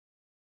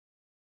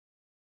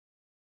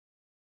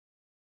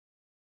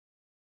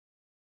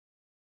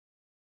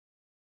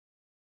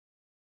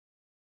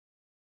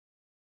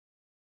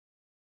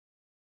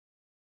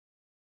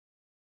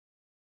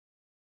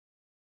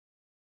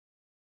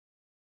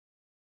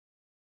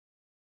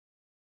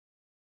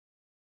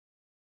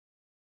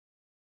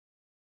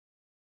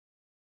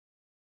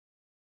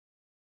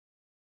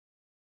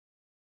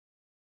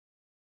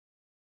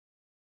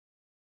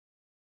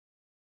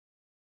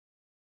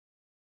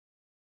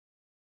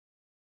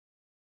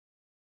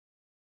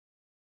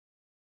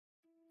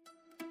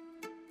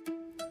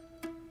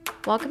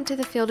Welcome to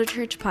the Fielder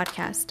Church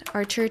podcast.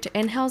 Our church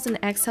inhales and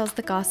exhales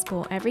the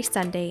gospel every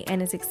Sunday and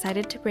is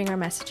excited to bring our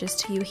messages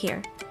to you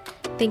here.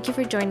 Thank you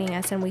for joining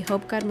us, and we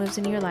hope God moves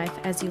in your life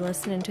as you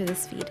listen into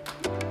this feed.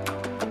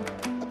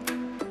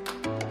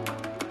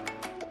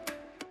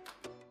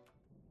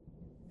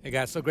 Hey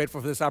guys, so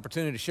grateful for this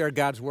opportunity to share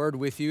God's Word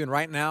with you. And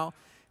right now,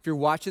 if you're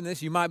watching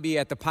this, you might be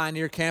at the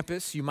Pioneer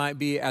campus, you might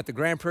be at the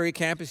Grand Prairie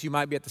campus, you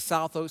might be at the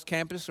South Oaks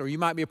campus, or you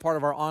might be a part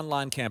of our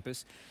online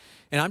campus.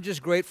 And I'm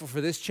just grateful for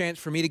this chance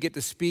for me to get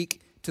to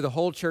speak to the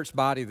whole church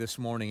body this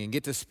morning and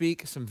get to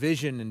speak some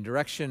vision and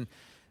direction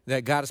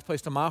that God has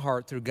placed on my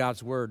heart through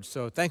God's Word.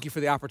 So thank you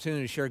for the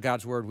opportunity to share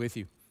God's Word with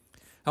you.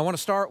 I want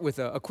to start with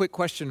a quick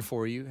question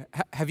for you.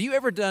 Have you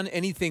ever done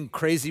anything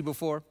crazy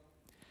before?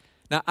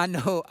 Now, I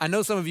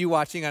know some of you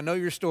watching, I know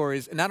your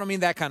stories, and I don't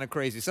mean that kind of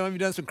crazy. Some of you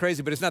done some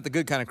crazy, but it's not the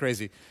good kind of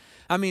crazy.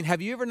 I mean, have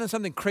you ever done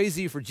something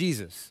crazy for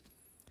Jesus?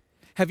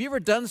 Have you ever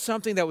done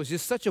something that was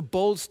just such a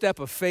bold step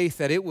of faith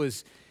that it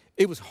was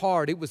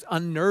hard, it was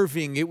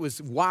unnerving, it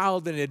was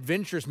wild and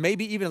adventurous,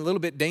 maybe even a little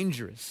bit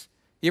dangerous?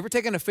 You ever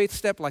taken a faith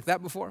step like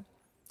that before?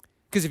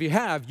 Because if you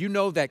have, you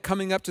know that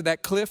coming up to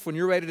that cliff when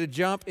you're ready to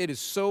jump, it is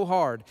so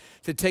hard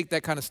to take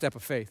that kind of step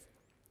of faith.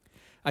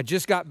 I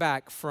just got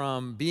back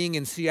from being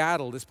in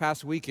Seattle this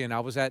past weekend. I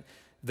was at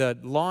the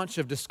launch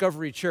of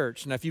Discovery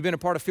Church. Now, if you've been a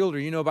part of Fielder,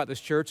 you know about this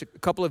church. A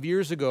couple of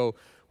years ago,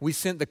 we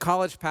sent the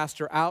college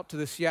pastor out to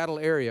the Seattle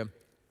area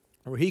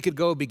where he could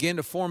go begin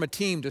to form a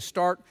team to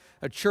start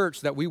a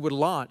church that we would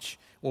launch.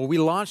 Well, we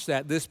launched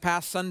that this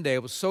past Sunday. I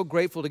was so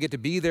grateful to get to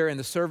be there in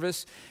the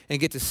service and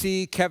get to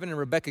see Kevin and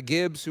Rebecca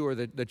Gibbs, who are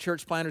the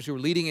church planners who were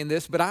leading in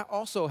this. But I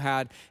also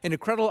had an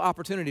incredible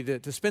opportunity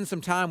to spend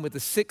some time with the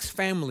 6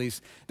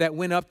 families that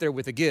went up there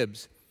with the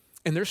Gibbs.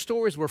 And their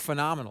stories were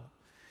phenomenal.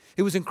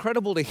 It was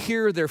incredible to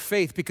hear their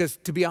faith because,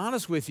 to be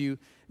honest with you,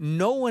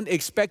 no one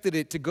expected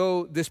it to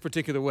go this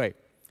particular way.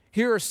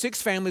 Here are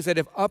 6 families that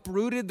have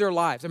uprooted their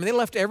lives. I mean, they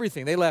left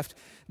everything. They left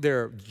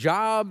their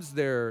jobs,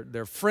 their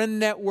friend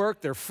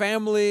network, their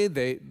family.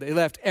 They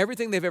left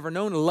everything they've ever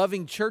known,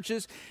 loving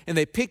churches, and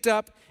they picked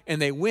up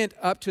and they went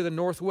up to the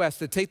Northwest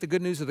to take the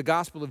good news of the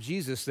gospel of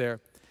Jesus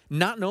there,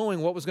 not knowing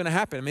what was going to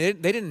happen. I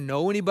mean, they didn't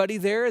know anybody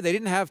there. They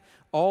didn't have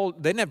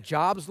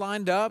jobs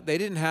lined up. They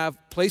didn't have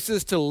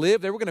places to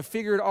live. They were going to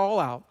figure it all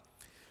out.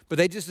 But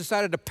they just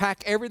decided to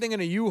pack everything in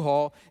a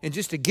U-Haul and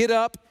just to get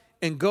up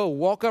and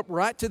walk up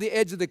right to the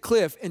edge of the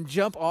cliff and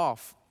jump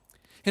off.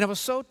 And I was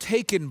so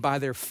taken by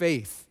their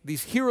faith,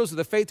 these heroes of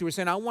the faith who were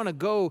saying, I want to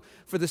go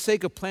for the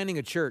sake of planting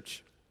a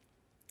church.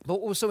 But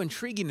what was so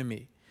intriguing to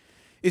me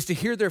is to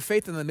hear their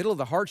faith in the middle of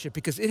the hardship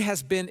because it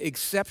has been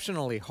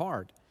exceptionally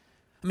hard.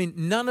 I mean,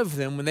 none of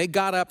them, when they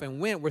got up and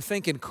went, were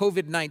thinking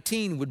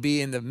COVID-19 would be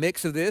in the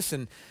mix of this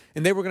and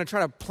they were going to try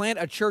to plant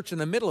a church in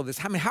the middle of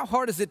this. I mean, how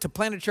hard is it to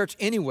plant a church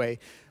anyway,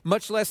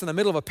 much less in the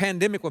middle of a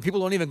pandemic when people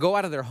don't even go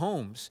out of their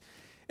homes?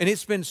 And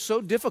it's been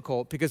so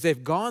difficult because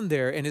they've gone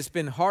there and it's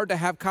been hard to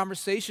have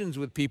conversations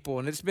with people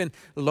and it's been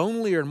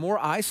lonelier and more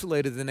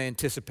isolated than they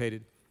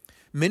anticipated.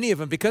 Many of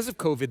them, because of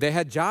COVID, they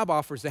had job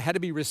offers that had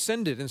to be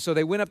rescinded. And so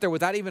they went up there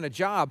without even a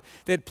job.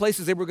 They had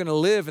places they were going to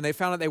live and they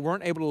found out they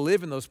weren't able to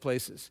live in those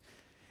places.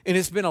 And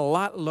it's been a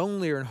lot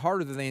lonelier and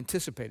harder than they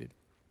anticipated.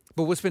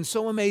 But what's been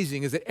so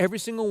amazing is that every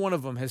single one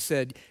of them has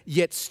said,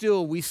 yet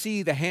still we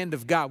see the hand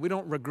of God. We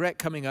don't regret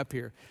coming up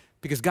here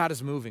because God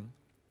is moving.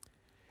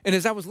 And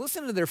as I was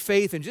listening to their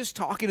faith and just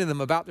talking to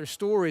them about their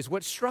stories,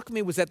 what struck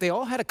me was that they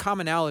all had a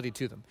commonality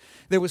to them.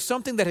 There was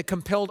something that had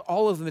compelled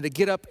all of them to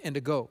get up and to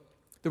go.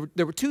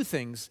 There were 2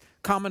 things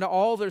common to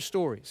all their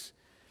stories.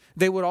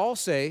 They would all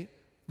say,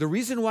 the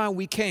reason why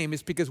we came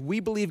is because we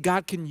believe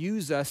God can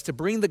use us to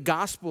bring the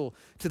gospel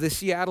to the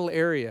Seattle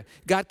area.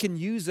 God can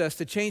use us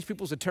to change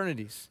people's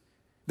eternities.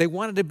 They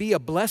wanted to be a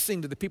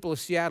blessing to the people of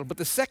Seattle. But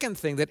the second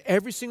thing that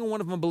every single one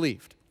of them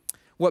believed,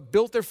 what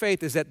built their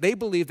faith is that they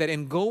believed that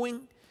in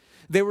going,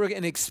 they were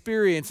going to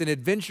experience an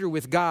adventure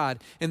with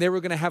God, and they were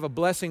going to have a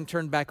blessing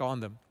turned back on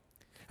them.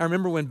 I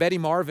remember when Betty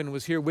Marvin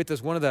was here with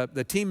us, one of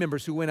the team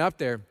members who went up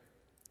there,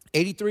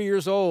 83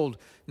 years old,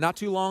 not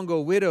too long ago,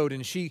 widowed,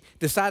 and she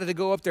decided to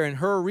go up there, and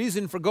her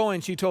reason for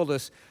going, she told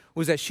us,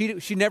 was that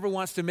she never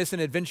wants to miss an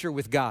adventure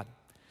with God.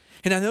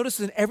 And I noticed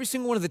in every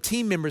single one of the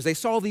team members, they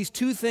saw these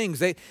 2 things.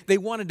 They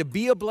wanted to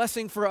be a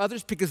blessing for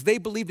others because they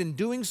believed in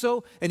doing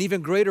so, an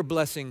even greater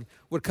blessing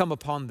would come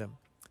upon them.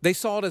 They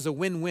saw it as a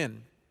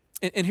win-win.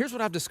 And here's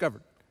what I've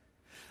discovered.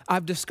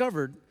 I've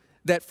discovered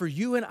that for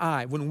you and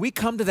I, when we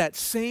come to that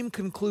same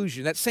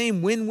conclusion, that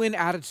same win-win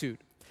attitude,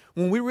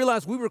 when we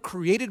realize we were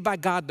created by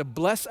God to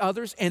bless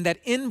others and that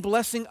in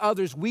blessing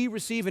others, we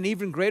receive an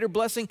even greater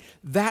blessing,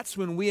 that's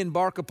when we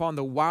embark upon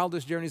the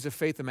wildest journeys of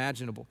faith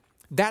imaginable.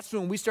 That's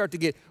when we start to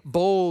get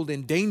bold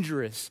and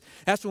dangerous.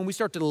 That's when we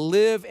start to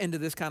live into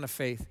this kind of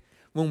faith,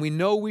 when we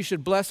know we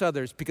should bless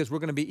others because we're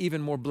going to be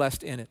even more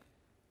blessed in it.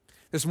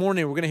 This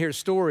morning, we're going to hear a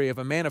story of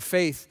a man of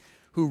faith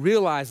who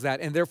realized that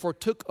and therefore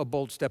took a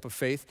bold step of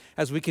faith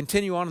as we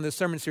continue on in this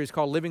sermon series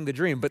called Living the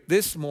Dream. But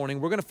this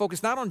morning, we're going to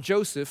focus not on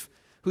Joseph,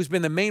 who's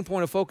been the main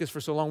point of focus for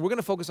so long. We're going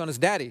to focus on his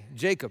daddy,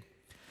 Jacob.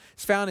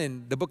 It's found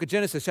in the book of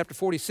Genesis, chapter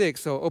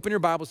 46. So open your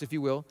Bibles, if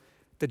you will,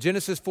 to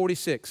Genesis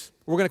 46.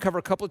 We're going to cover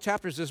a couple of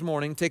chapters this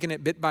morning, taking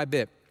it bit by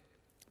bit.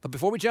 But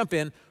before we jump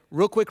in,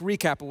 real quick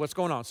recap of what's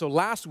going on. So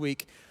last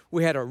week,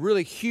 we had a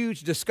really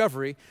huge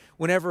discovery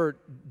whenever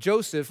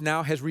Joseph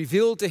now has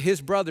revealed to his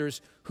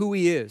brothers who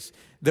he is.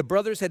 The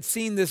brothers had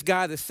seen this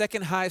guy, the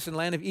second highest in the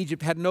land of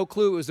Egypt, had no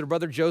clue it was their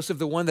brother Joseph,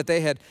 the one that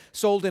they had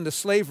sold into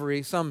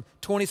slavery some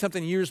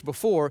 20-something years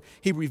before.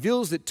 He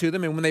reveals it to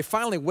them, and when they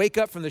finally wake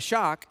up from the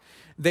shock,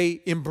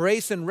 they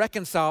embrace and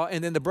reconcile,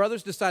 and then the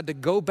brothers decide to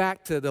go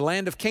back to the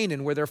land of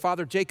Canaan where their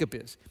father Jacob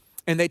is.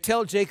 And they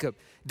tell Jacob,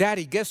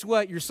 Daddy, guess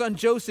what? Your son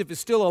Joseph is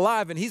still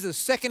alive, and he's a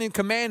second in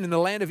command in the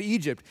land of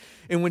Egypt.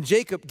 And when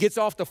Jacob gets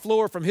off the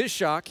floor from his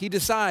shock, he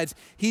decides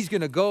he's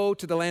going to go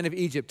to the land of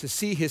Egypt to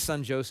see his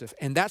son Joseph.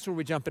 And that's where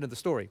we jump into the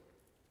story.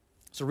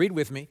 So read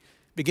with me,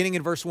 beginning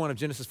in verse 1 of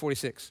Genesis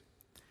 46.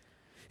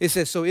 It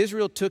says, So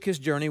Israel took his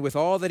journey with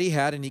all that he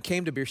had, and he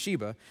came to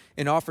Beersheba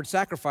and offered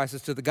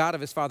sacrifices to the God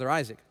of his father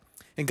Isaac.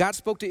 And God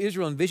spoke to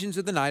Israel in visions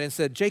of the night and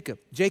said, Jacob,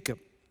 Jacob.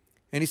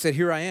 And he said,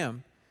 Here I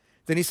am.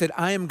 Then he said,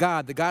 I am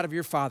God, the God of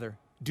your father.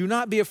 Do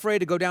not be afraid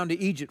to go down to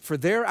Egypt, for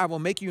there I will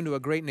make you into a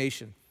great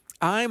nation.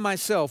 I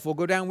myself will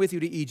go down with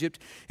you to Egypt,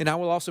 and I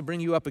will also bring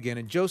you up again,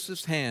 and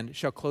Joseph's hand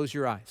shall close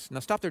your eyes.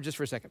 Now stop there just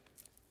for a second.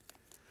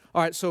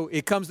 All right, so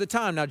it comes the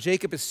time. Now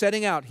Jacob is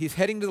setting out. He's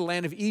heading to the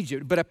land of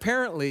Egypt, but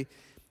apparently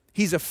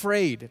he's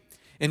afraid.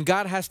 And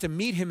God has to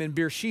meet him in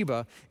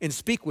Beersheba and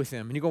speak with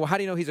him. And you go, well, how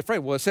do you know he's afraid?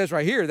 Well, it says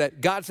right here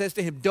that God says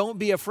to him, don't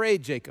be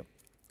afraid, Jacob.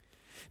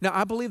 Now,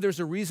 I believe there's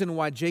a reason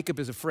why Jacob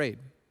is afraid.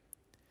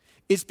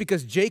 It's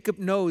because Jacob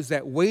knows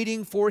that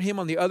waiting for him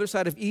on the other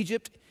side of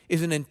Egypt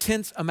is an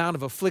intense amount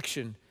of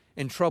affliction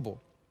and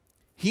trouble.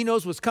 He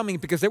knows what's coming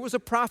because there was a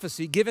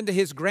prophecy given to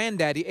his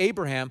granddaddy,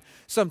 Abraham,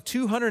 some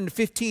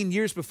 215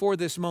 years before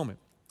this moment.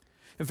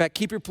 In fact,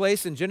 keep your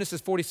place in Genesis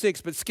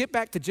 46, but skip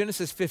back to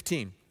Genesis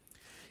 15.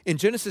 In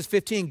Genesis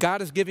 15, God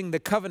is giving the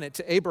covenant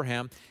to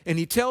Abraham, and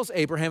he tells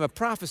Abraham a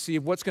prophecy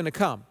of what's going to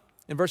come.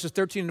 In verses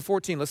 13 and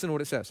 14, listen to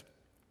what it says.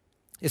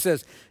 It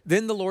says,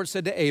 Then the Lord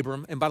said to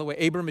Abram, and by the way,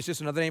 Abram is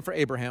just another name for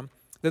Abraham.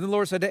 Then the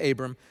Lord said to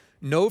Abram,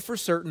 Know for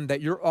certain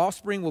that your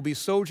offspring will be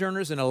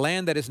sojourners in a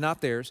land that is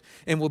not theirs,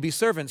 and will be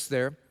servants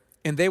there,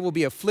 and they will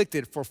be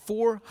afflicted for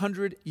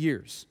 400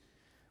 years.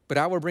 But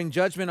I will bring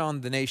judgment on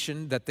the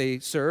nation that they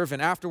serve,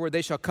 and afterward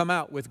they shall come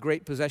out with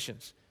great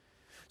possessions.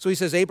 So he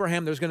says,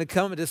 Abraham, there's going to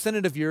come a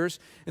descendant of yours,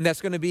 and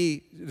that's going to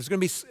be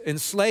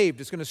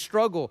enslaved. It's going to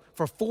struggle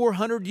for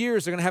 400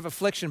 years. They're going to have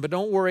affliction, but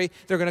don't worry,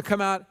 they're going to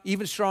come out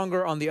even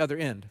stronger on the other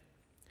end.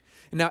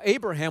 And now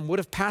Abraham would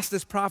have passed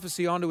this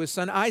prophecy on to his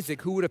son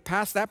Isaac, who would have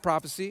passed that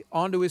prophecy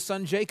on to his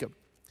son Jacob.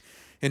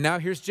 And now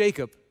here's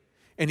Jacob,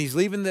 and he's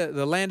leaving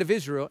the land of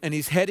Israel, and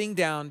he's heading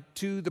down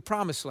to the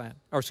promised land,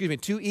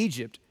 to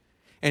Egypt.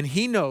 And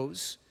he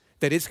knows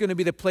that it's going to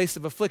be the place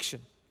of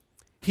affliction.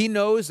 He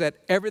knows that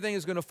everything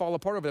is going to fall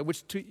apart over there,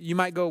 which you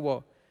might go,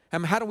 well,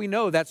 how do we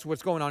know that's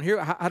what's going on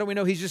here? How do we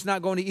know he's just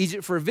not going to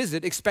Egypt for a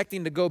visit,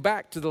 expecting to go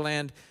back to the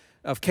land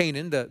of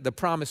Canaan, the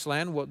promised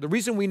land? Well, the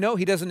reason we know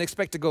he doesn't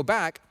expect to go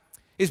back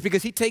is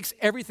because he takes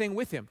everything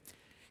with him.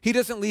 He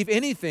doesn't leave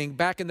anything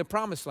back in the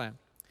promised land.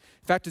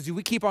 In fact, as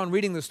we keep on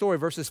reading the story,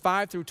 verses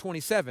 5 through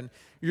 27,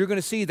 you're going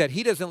to see that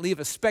he doesn't leave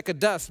a speck of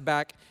dust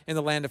back in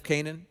the land of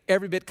Canaan.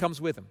 Every bit comes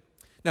with him.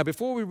 Now,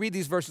 before we read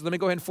these verses, let me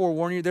go ahead and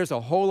forewarn you, there's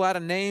a whole lot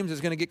of names. It's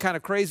going to get kind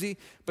of crazy,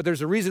 but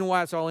there's a reason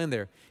why it's all in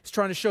there. He's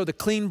trying to show the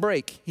clean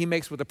break he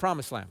makes with the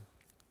promised land.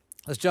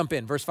 Let's jump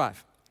in, verse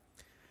 5.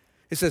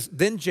 It says,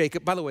 Then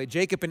Jacob, by the way,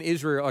 Jacob and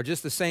Israel are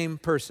just the same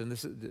person.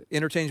 This is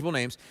interchangeable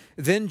names.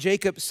 Then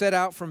Jacob set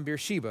out from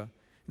Beersheba.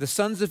 The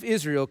sons of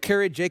Israel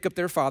carried Jacob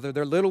their father,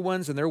 their little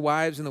ones and their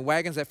wives in the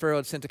wagons that Pharaoh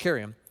had sent to carry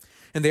him.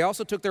 And they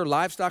also took their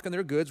livestock and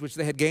their goods, which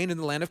they had gained in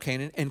the land of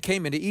Canaan, and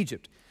came into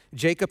Egypt.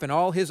 Jacob and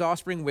all his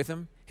offspring with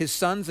him, his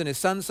sons and his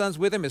sons' sons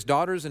with him, his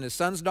daughters and his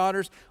sons'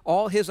 daughters,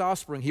 all his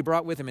offspring he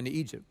brought with him into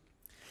Egypt.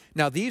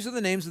 Now these are the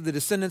names of the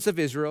descendants of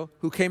Israel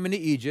who came into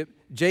Egypt,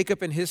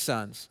 Jacob and his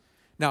sons.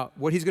 Now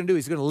what he's going to do,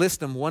 he's going to list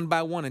them one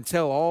by one and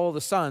tell all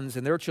the sons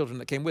and their children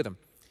that came with him.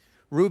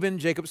 Reuben,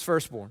 Jacob's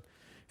firstborn.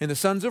 And the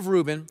sons of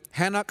Reuben,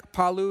 Hanok,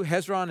 Palu,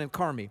 Hezron, and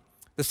Carmi.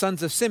 The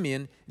sons of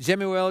Simeon,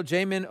 Jemuel,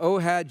 Jamin,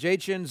 Ohad,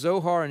 Jachin,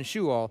 Zohar, and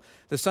Shual,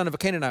 the son of a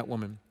Canaanite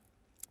woman.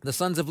 The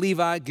sons of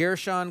Levi,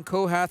 Gershon,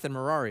 Kohath, and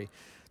Merari.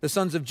 The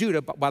sons of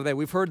Judah, by the way,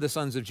 we've heard the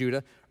sons of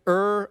Judah,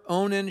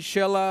 Onan,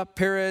 Shelah,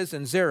 Perez,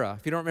 and Zerah.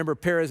 If you don't remember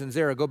Perez and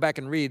Zerah, go back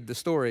and read the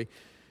story.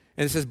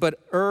 And it says, But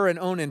and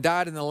Onan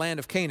died in the land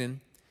of Canaan.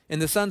 And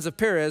the sons of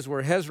Perez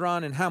were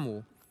Hezron and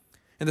Hamul.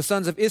 And the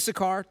sons of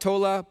Issachar,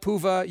 Tola,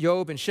 Puvah,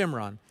 Job, and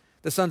Shimron.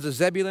 The sons of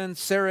Zebulun,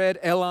 Sered,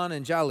 Elon,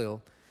 and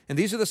Jalil. And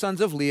these are the sons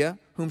of Leah,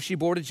 whom she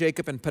bore to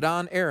Jacob in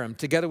Padan Aram,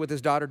 together with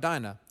his daughter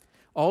Dinah.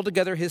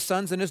 Altogether, his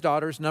sons and his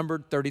daughters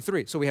numbered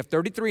 33. So we have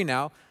 33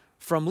 now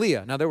from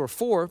Leah. Now, there were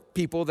 4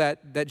 people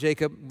that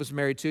Jacob was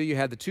married to. You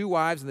had the 2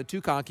 wives and the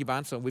 2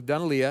 concubines. So we've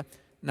done Leah.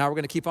 Now we're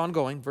going to keep on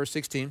going. Verse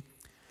 16.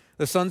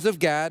 The sons of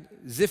Gad,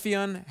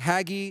 Ziphion,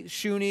 Haggi,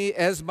 Shuni,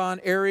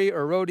 Esbon, Eri,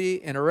 Arodi,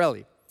 and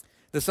Areli.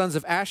 The sons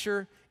of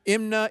Asher,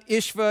 Imnah,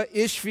 Ishva,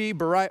 Ishvi,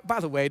 Beriah. By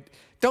the way,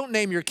 don't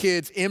name your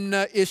kids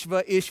Imnah,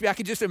 Ishva, Ishvi. I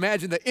can just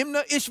imagine the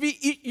Imnah,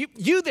 Ishvi,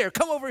 you there,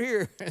 come over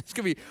here. It's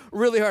going to be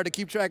really hard to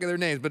keep track of their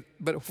names,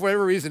 but for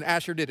whatever reason,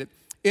 Asher did it.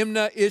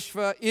 Imnah,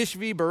 Ishva,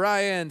 Ishvi,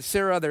 Beriah, and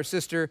Sarah, their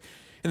sister,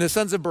 and the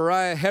sons of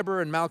Beriah,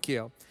 Heber, and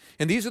Malchiel.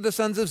 And these are the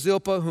sons of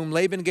Zilpah, whom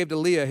Laban gave to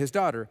Leah, his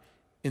daughter.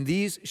 And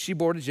these she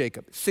bore to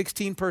Jacob,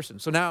 16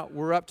 persons. So now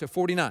we're up to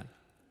 49.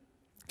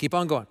 Keep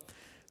on going.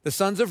 The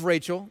sons of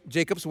Rachel,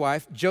 Jacob's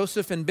wife,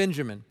 Joseph and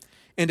Benjamin.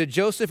 And to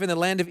Joseph in the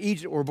land of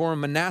Egypt were born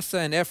Manasseh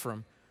and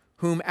Ephraim,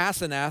 whom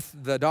Asenath,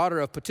 the daughter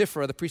of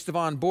Potiphar, the priest of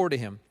On, bore to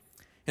him.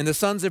 And the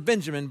sons of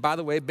Benjamin, by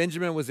the way,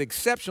 Benjamin was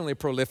exceptionally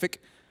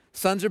prolific.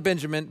 Sons of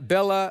Benjamin,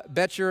 Bela,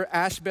 Becher,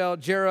 Ashbel,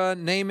 Jerah,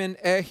 Naaman,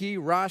 Ehi,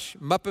 Rosh,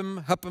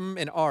 Muppim, Huppim,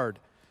 and Ard.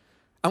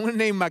 I'm going to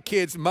name my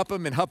kids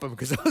Muppim and Huppim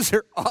because those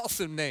are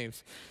awesome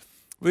names.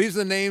 These are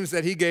the names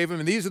that he gave them,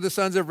 and these are the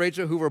sons of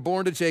Rachel who were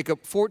born to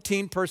Jacob,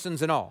 14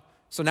 persons in all.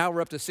 So now we're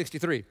up to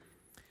 63.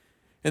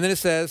 And then it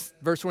says,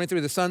 verse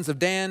 23, the sons of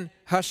Dan,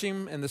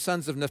 Hushim, and the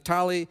sons of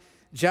Naphtali,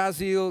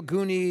 Jaziel,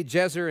 Guni,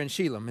 Jezer, and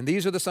Shelam. And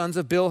these are the sons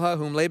of Bilhah,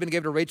 whom Laban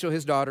gave to Rachel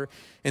his daughter,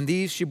 and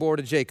these she bore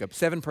to Jacob,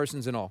 7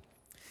 persons in all.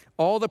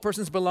 All the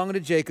persons belonging to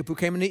Jacob who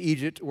came into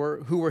Egypt,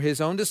 who were his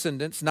own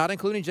descendants, not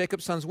including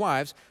Jacob's sons'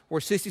 wives,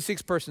 were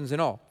 66 persons in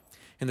all.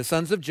 And the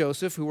sons of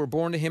Joseph, who were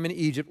born to him in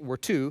Egypt, were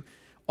 2.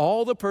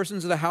 All the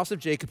persons of the house of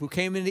Jacob who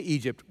came into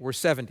Egypt were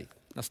 70.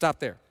 Now stop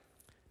there.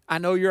 I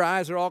know your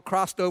eyes are all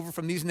crossed over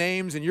from these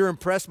names, and you're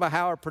impressed by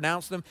how I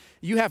pronounce them.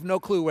 You have no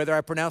clue whether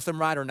I pronounce them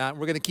right or not, and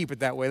we're going to keep it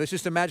that way. Let's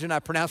just imagine I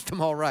pronounced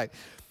them all right.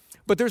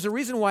 But there's a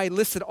reason why he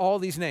listed all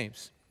these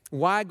names.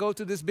 Why go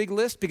through this big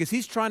list? Because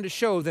he's trying to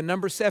show the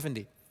number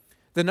 70.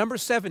 The number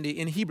 70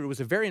 in Hebrew was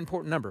a very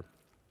important number.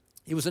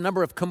 It was a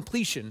number of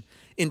completion,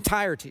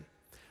 entirety.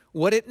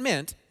 What it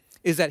meant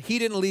is that he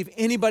didn't leave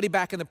anybody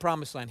back in the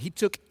promised land. He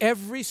took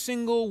every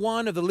single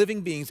one of the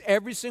living beings,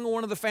 every single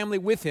one of the family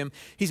with him.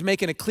 He's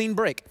making a clean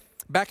break.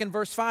 Back in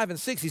verse 5 and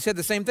 6, he said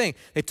the same thing.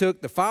 They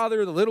took the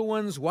father, the little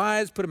ones,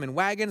 wives, put them in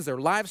wagons, their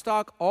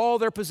livestock, all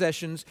their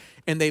possessions,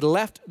 and they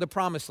left the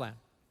promised land.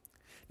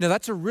 Now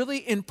that's a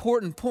really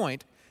important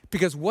point,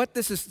 because what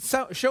this is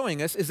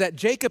showing us is that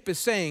Jacob is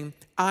saying,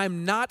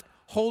 I'm not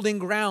holding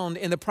ground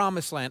in the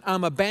promised land.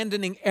 I'm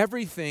abandoning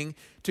everything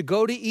to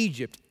go to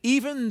Egypt,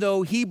 even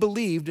though he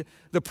believed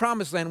the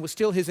promised land was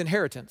still his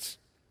inheritance.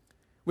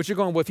 Which you're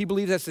going, well, if he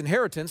believes that's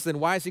inheritance, then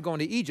why is he going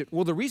to Egypt?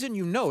 Well, the reason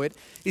you know it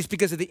is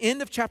because at the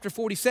end of chapter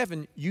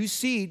 47, you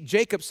see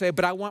Jacob say,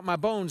 but I want my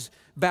bones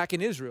back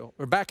in Israel,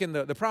 or back in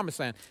the promised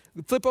land.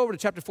 Flip over to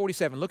chapter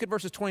 47. Look at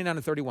verses 29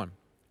 and 31.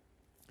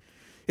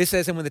 It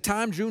says, and when the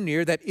time drew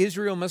near that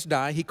Israel must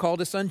die, he called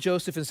his son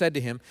Joseph and said to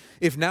him,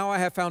 if now I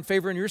have found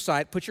favor in your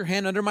sight, put your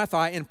hand under my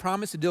thigh and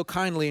promise to deal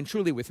kindly and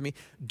truly with me.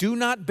 Do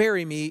not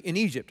bury me in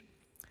Egypt,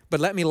 but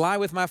let me lie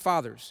with my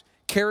fathers.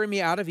 Carry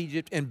me out of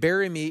Egypt and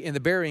bury me in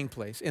their burying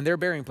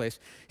place.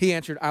 He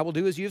answered, I will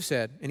do as you have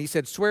said. And he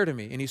said, swear to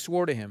me. And he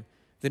swore to him.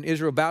 Then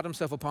Israel bowed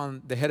himself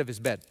upon the head of his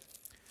bed.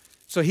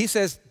 So he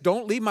says,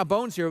 don't leave my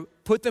bones here.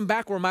 Put them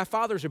back where my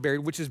fathers are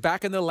buried, which is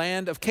back in the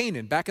land of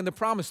Canaan, back in the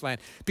promised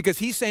land. Because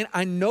he's saying,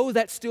 I know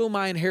that's still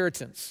my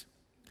inheritance.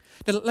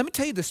 Now, let me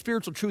tell you the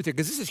spiritual truth here,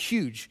 because this is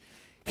huge.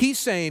 He's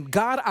saying,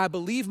 God, I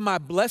believe my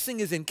blessing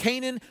is in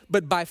Canaan,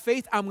 but by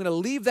faith, I'm going to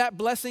leave that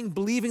blessing,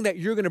 believing that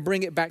you're going to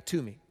bring it back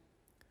to me.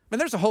 Man,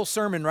 there's a whole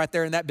sermon right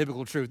there in that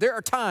biblical truth. There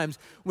are times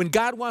when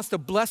God wants to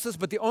bless us,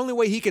 but the only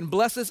way he can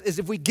bless us is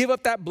if we give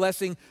up that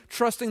blessing,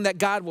 trusting that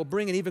God will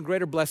bring an even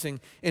greater blessing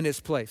in its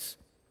place.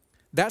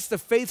 That's the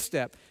faith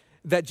step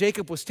that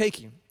Jacob was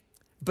taking.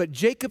 But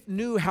Jacob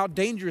knew how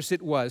dangerous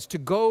it was to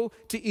go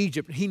to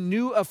Egypt. He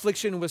knew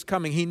affliction was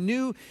coming. He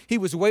knew he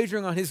was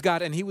wagering on his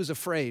God, and he was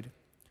afraid.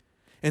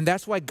 And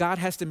that's why God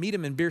has to meet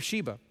him in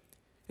Beersheba.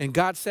 And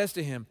God says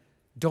to him,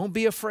 don't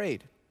be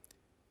afraid.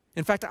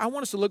 In fact, I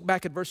want us to look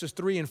back at verses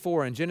 3 and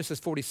 4 in Genesis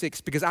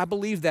 46, because I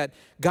believe that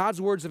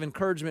God's words of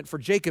encouragement for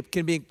Jacob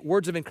can be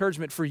words of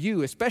encouragement for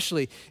you,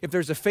 especially if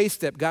there's a faith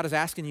step God is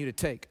asking you to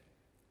take.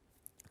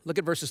 Look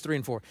at verses 3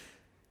 and 4.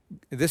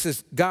 This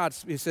is God.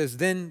 It says,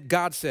 then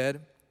God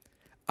said,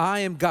 I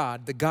am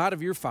God, the God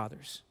of your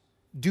fathers.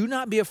 Do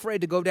not be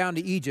afraid to go down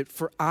to Egypt,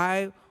 for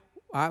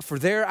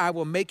there I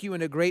will make you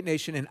into a great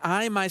nation, and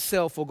I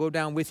myself will go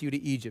down with you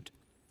to Egypt.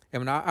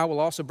 And I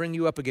will also bring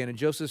you up again, and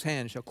Joseph's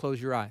hand shall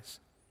close your eyes.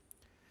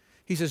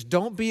 He says,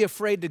 don't be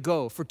afraid to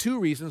go for 2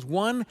 reasons.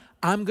 1,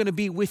 I'm going to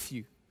be with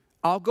you.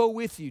 I'll go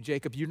with you,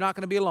 Jacob. You're not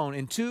going to be alone.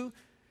 And 2,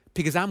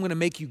 because I'm going to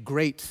make you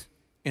great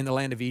in the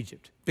land of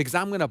Egypt, because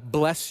I'm going to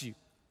bless you.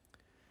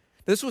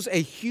 This was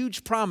a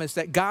huge promise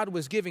that God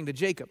was giving to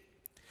Jacob.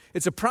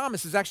 It's a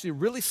promise that's actually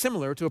really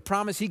similar to a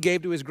promise he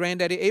gave to his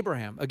granddaddy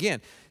Abraham.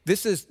 Again,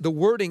 the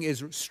wording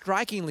is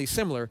strikingly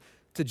similar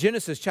to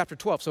Genesis chapter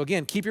 12. So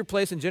again, keep your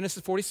place in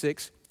Genesis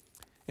 46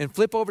 and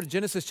flip over to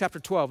Genesis chapter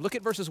 12. Look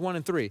at verses 1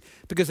 and 3.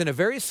 Because in a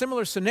very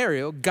similar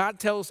scenario, God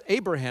tells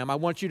Abraham, I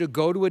want you to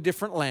go to a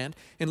different land,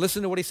 and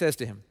listen to what he says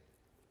to him.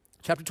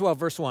 Chapter 12,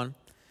 verse 1.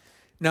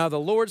 Now the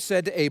Lord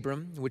said to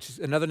Abram, which is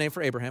another name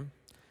for Abraham,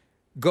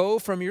 Go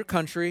from your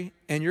country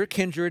and your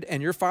kindred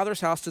and your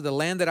father's house to the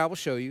land that I will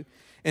show you,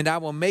 and I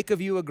will make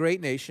of you a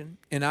great nation,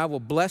 and I will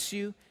bless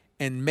you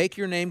and make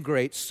your name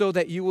great so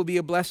that you will be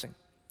a blessing.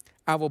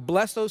 I will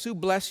bless those who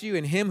bless you,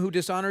 and him who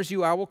dishonors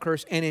you I will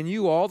curse, and in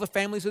you all the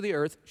families of the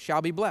earth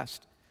shall be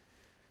blessed.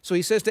 So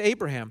he says to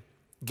Abraham,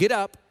 get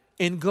up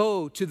and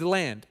go to the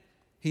land.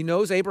 He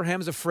knows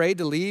Abraham is afraid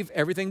to leave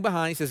everything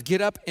behind. He says,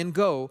 get up and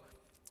go.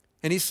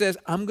 And he says,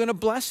 I'm going to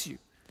bless you.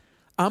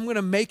 I'm going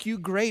to make you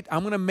great.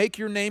 I'm going to make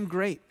your name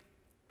great.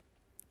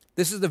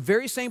 This is the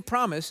very same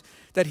promise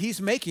that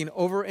he's making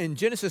over in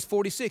Genesis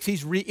 46.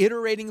 He's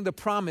reiterating the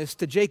promise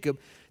to Jacob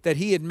that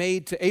he had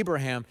made to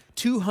Abraham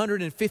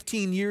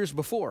 215 years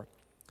before.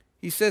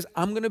 He says,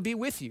 I'm going to be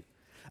with you.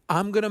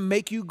 I'm going to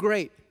make you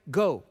great.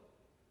 Go.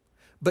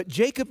 But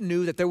Jacob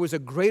knew that there was a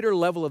greater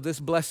level of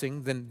this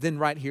blessing than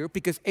right here,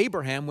 because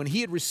Abraham, when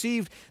he had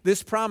received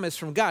this promise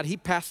from God, he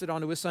passed it on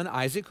to his son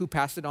Isaac, who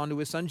passed it on to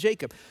his son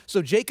Jacob.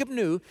 So Jacob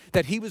knew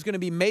that he was going to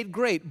be made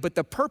great, but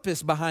the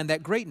purpose behind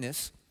that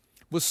greatness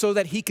was so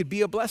that he could be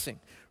a blessing.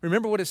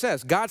 Remember what it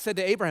says. God said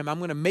to Abraham, I'm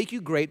going to make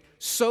you great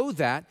so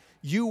that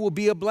you will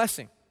be a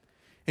blessing.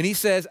 And he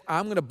says,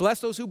 I'm going to bless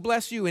those who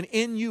bless you, and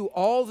in you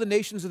all the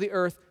nations of the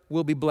earth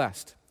will be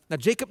blessed. Now,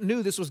 Jacob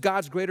knew this was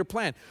God's greater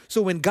plan.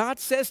 So when God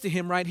says to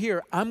him right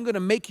here, I'm going to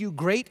make you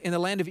great in the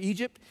land of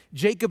Egypt,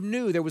 Jacob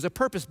knew there was a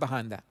purpose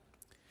behind that.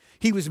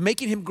 He was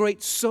making him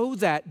great so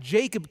that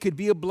Jacob could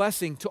be a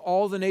blessing to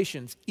all the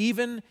nations,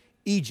 even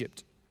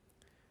Egypt.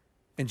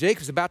 And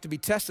Jacob's about to be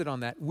tested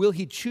on that. Will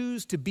he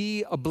choose to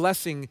be a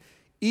blessing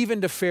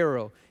even to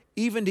Pharaoh,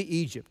 even to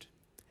Egypt?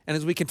 And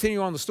as we continue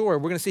on the story,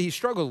 we're going to see he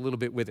struggled a little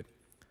bit with it.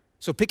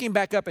 So picking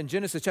back up in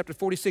Genesis chapter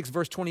 46,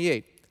 verse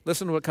 28,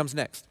 listen to what comes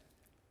next.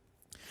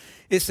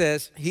 It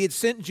says, he had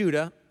sent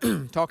Judah,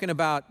 talking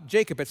about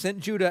Jacob, had sent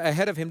Judah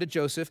ahead of him to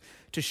Joseph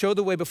to show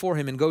the way before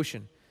him in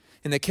Goshen.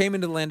 And they came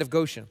into the land of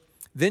Goshen.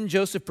 Then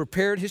Joseph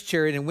prepared his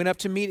chariot and went up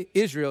to meet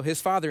Israel, his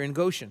father, in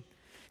Goshen.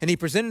 And he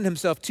presented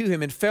himself to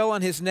him and fell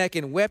on his neck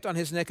and wept on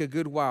his neck a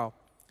good while.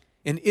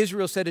 And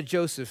Israel said to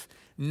Joseph,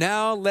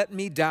 now let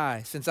me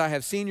die, since I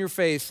have seen your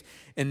face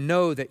and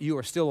know that you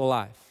are still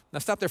alive. Now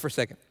stop there for a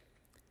second.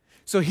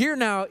 So here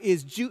now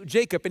is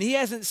Jacob, and he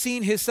hasn't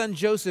seen his son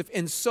Joseph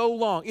in so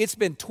long. It's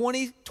been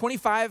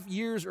 25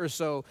 years or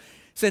so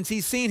since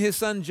he's seen his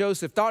son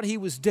Joseph, thought he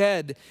was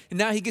dead, and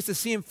now he gets to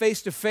see him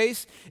face to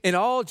face. And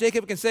all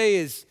Jacob can say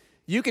is,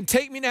 you can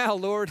take me now,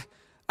 Lord.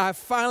 I've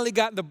finally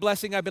gotten the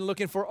blessing I've been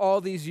looking for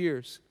all these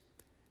years.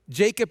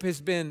 Jacob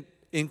has been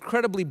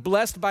incredibly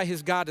blessed by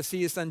his God to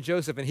see his son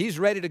Joseph, and he's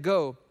ready to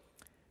go,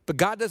 but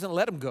God doesn't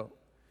let him go.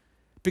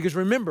 Because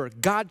remember,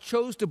 God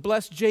chose to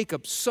bless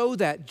Jacob so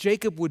that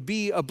Jacob would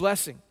be a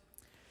blessing.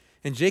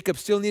 And Jacob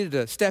still needed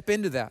to step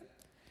into that.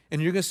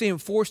 And you're going to see him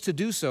forced to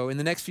do so in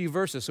the next few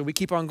verses. So we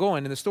keep on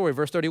going in the story,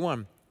 verse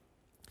 31.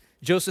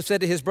 Joseph said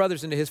to his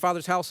brothers and to his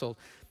father's household,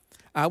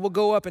 I will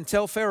go up and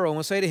tell Pharaoh and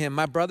will say to him,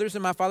 my brothers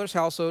and my father's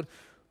household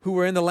who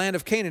were in the land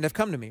of Canaan have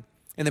come to me.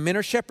 And the men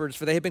are shepherds,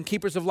 for they have been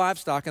keepers of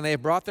livestock, and they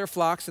have brought their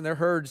flocks and their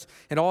herds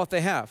and all that they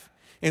have.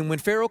 And when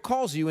Pharaoh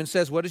calls you and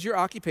says, what is your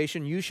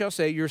occupation? You shall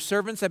say, your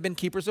servants have been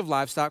keepers of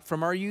livestock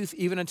from our youth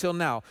even until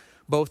now,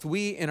 both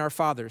we and our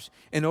fathers,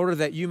 in order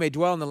that you may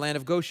dwell in the land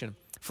of Goshen.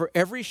 For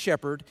every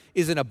shepherd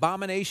is an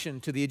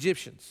abomination to the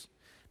Egyptians.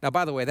 Now,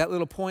 by the way, that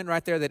little point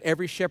right there that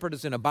every shepherd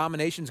is an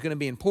abomination is going to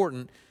be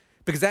important,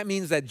 because that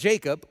means that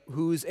Jacob,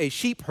 who's a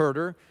sheep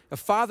herder, a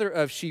father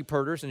of sheep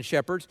herders and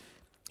shepherds,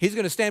 he's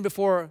going to stand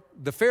before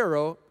the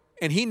Pharaoh,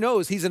 and he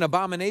knows he's an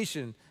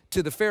abomination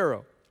to the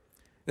Pharaoh.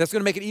 That's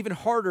going to make it even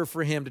harder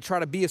for him to try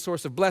to be a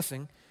source of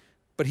blessing,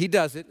 but he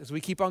does it as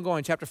we keep on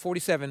going. Chapter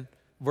 47,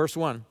 verse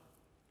 1.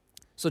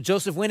 So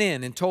Joseph went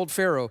in and told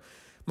Pharaoh,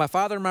 my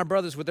father and my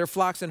brothers with their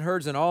flocks and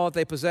herds and all that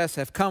they possess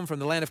have come from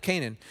the land of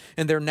Canaan,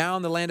 and they're now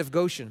in the land of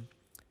Goshen.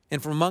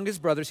 And from among his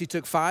brothers he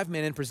took 5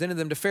 men and presented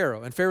them to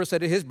Pharaoh. And Pharaoh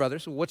said to his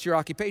brothers, well, what's your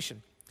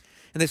occupation?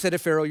 And they said to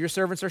Pharaoh, your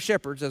servants are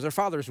shepherds, as our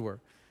fathers were.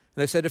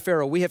 And they said to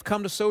Pharaoh, we have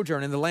come to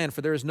sojourn in the land,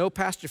 for there is no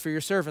pasture for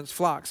your servants'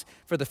 flocks,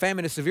 for the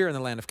famine is severe in the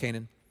land of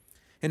Canaan.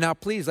 And now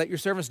please let your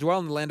servants dwell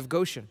in the land of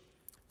Goshen.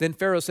 Then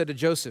Pharaoh said to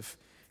Joseph,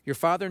 your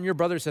father and your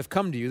brothers have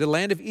come to you. The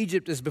land of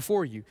Egypt is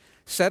before you.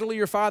 Settle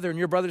your father and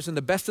your brothers in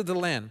the best of the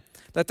land.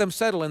 Let them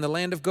settle in the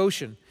land of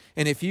Goshen.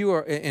 And if you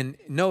are and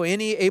know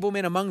any able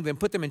men among them,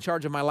 put them in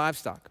charge of my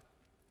livestock.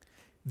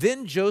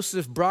 Then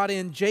Joseph brought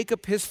in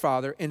Jacob his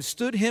father and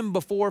stood him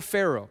before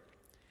Pharaoh.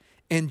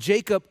 And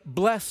Jacob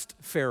blessed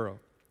Pharaoh.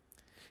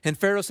 And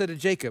Pharaoh said to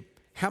Jacob,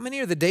 how many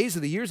are the days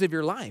of the years of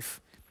your life?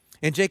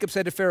 And Jacob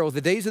said to Pharaoh, the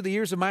days of the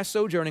years of my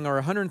sojourning are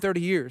 130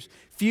 years.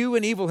 Few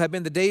and evil have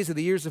been the days of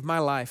the years of my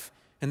life,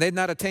 and they've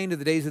not attained to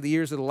the days of the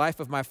years of the life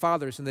of my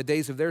fathers in the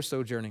days of their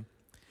sojourning.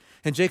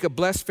 And Jacob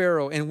blessed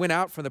Pharaoh and went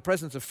out from the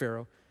presence of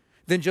Pharaoh.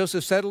 Then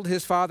Joseph settled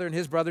his father and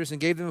his brothers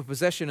and gave them a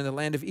possession in the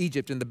land of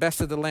Egypt, in the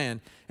best of the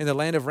land, in the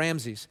land of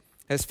Ramses,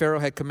 as Pharaoh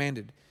had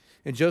commanded.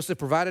 And Joseph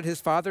provided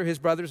his father, his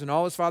brothers, and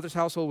all his father's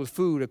household with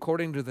food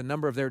according to the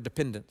number of their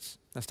dependents.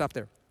 Now stop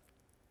there.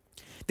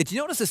 Did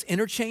you notice this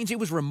interchange? It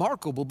was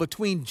remarkable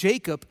between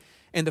Jacob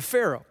and the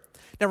Pharaoh.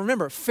 Now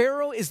remember,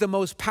 Pharaoh is the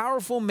most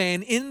powerful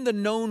man in the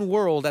known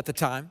world at the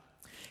time.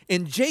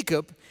 And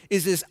Jacob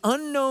is this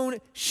unknown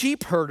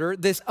sheep herder,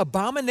 this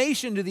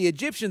abomination to the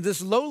Egyptians,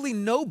 this lowly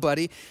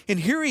nobody. And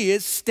here he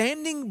is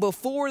standing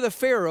before the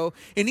Pharaoh,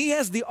 and he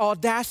has the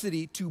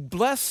audacity to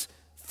bless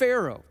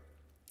Pharaoh.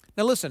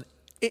 Now listen,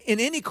 in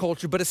any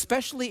culture, but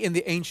especially in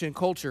the ancient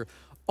culture,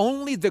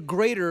 only the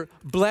greater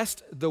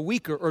blessed the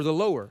weaker or the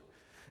lower.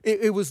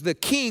 It was the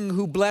king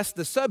who blessed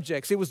the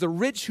subjects. It was the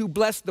rich who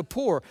blessed the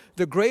poor.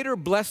 The greater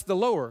blessed the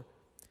lower.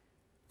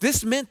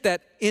 This meant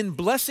that in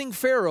blessing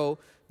Pharaoh,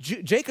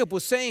 Jacob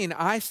was saying,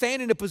 I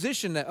stand in a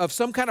position of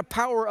some kind of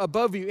power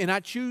above you, and I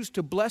choose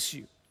to bless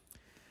you.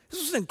 This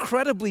was an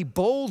incredibly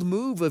bold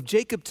move of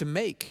Jacob to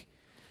make.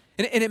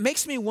 And it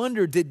makes me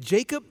wonder, did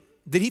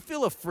he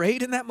feel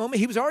afraid in that moment?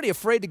 He was already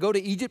afraid to go to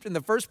Egypt in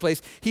the first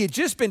place. He had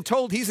just been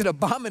told he's an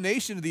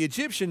abomination to the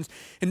Egyptians.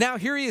 And now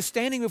here he is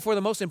standing before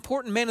the most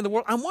important man in the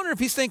world. I'm wondering if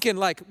he's thinking,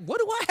 like, what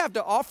do I have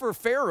to offer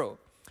Pharaoh?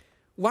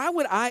 Why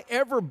would I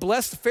ever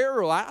bless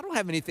Pharaoh? I don't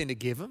have anything to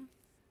give him.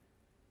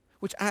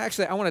 Which I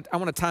want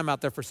to time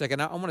out there for a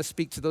second. I want to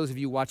speak to those of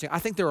you watching. I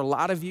think there are a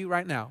lot of you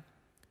right now,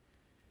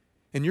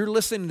 and you're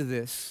listening to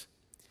this,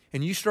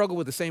 and you struggle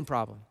with the same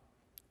problem.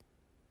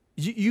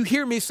 You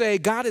hear me say,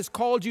 God has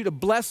called you to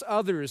bless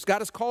others. God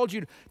has called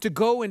you to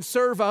go and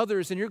serve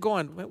others. And you're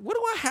going, what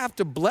do I have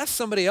to bless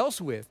somebody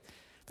else with?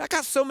 I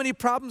got so many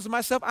problems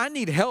myself. I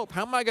need help.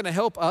 How am I going to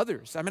help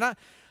others? I mean,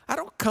 I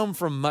don't come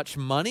from much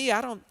money. I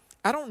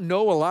don't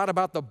know a lot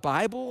about the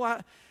Bible.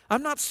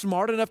 I'm not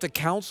smart enough to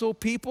counsel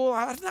people.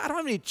 I don't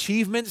have any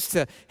achievements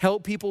to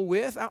help people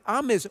with.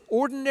 I'm as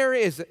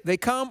ordinary as they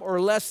come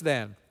or less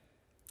than.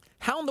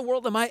 How in the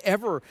world am I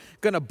ever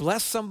going to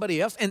bless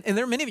somebody else? And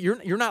there are many of you,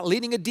 you're not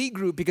leading a D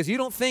group because you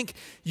don't think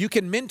you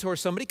can mentor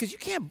somebody because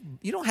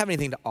you don't have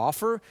anything to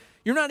offer.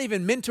 You're not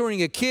even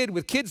mentoring a kid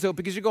with kids though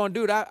because you're going,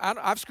 dude,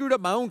 I've screwed up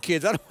my own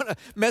kids. I don't want to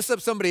mess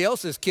up somebody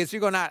else's kids. So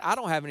you're going, I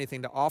don't have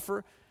anything to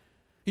offer.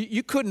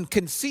 You couldn't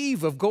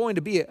conceive of going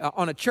to be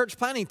on a church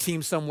planning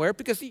team somewhere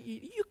because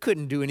you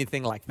couldn't do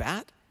anything like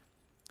that.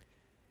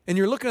 And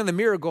you're looking in the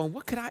mirror going,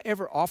 what could I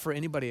ever offer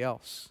anybody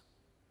else?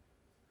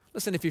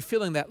 Listen, if you're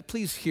feeling that,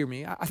 please hear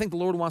me. I think the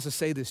Lord wants to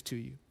say this to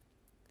you.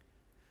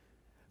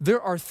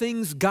 There are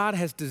things God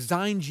has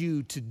designed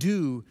you to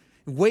do,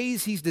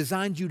 ways He's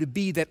designed you to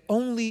be that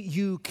only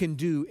you can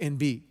do and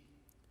be.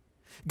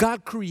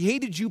 God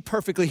created you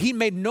perfectly. He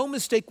made no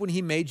mistake when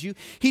He made you.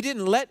 He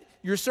didn't let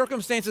your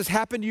circumstances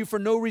happen to you for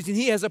no reason.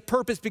 He has a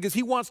purpose because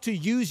He wants to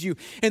use you.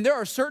 And there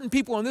are certain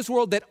people in this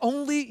world that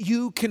only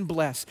you can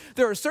bless.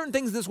 There are certain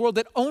things in this world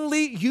that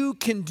only you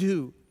can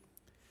do.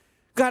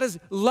 God has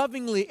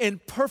lovingly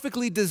and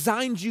perfectly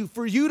designed you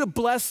for you to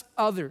bless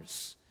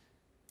others.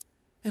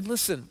 And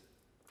listen,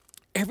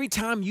 every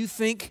time you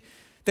think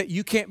that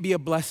you can't be a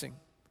blessing,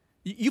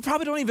 you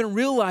probably don't even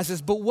realize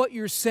this, but what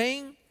you're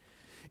saying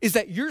is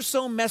that you're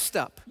so messed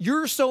up,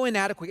 you're so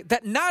inadequate,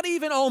 that not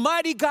even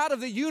Almighty God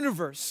of the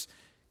universe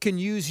can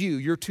use you.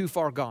 You're too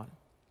far gone.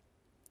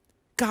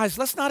 Guys,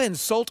 let's not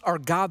insult our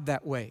God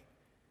that way.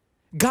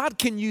 God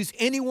can use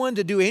anyone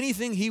to do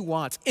anything He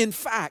wants. In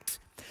fact,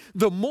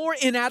 the more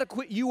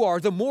inadequate you are,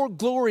 the more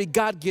glory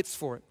God gets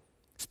for it.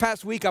 This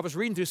past week, I was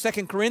reading through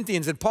 2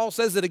 Corinthians, and Paul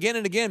says it again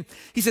and again.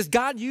 He says,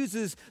 God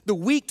uses the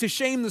weak to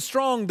shame the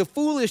strong, the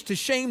foolish to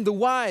shame the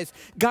wise.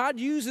 God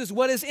uses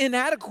what is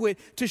inadequate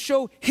to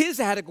show His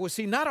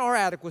adequacy, not our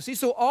adequacy.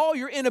 So all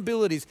your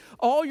inabilities,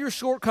 all your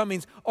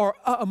shortcomings are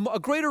a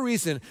greater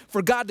reason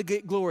for God to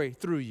get glory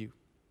through you.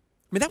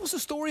 I mean, that was the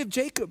story of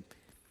Jacob.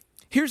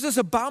 Here's this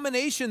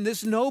abomination,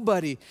 this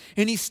nobody,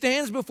 and he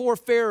stands before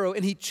Pharaoh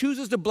and he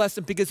chooses to bless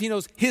him because he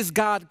knows his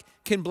God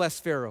can bless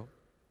Pharaoh.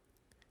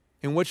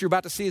 And what you're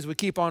about to see as we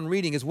keep on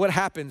reading is what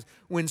happens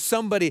when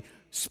somebody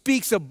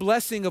speaks a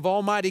blessing of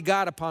Almighty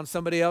God upon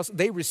somebody else.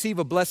 They receive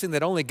a blessing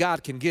that only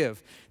God can give.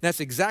 And that's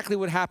exactly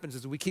what happens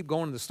as we keep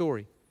going in the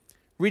story.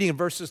 Reading in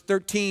verses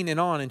 13 and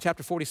on in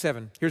chapter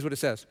 47, here's what it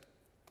says.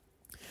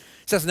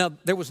 It says, now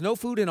there was no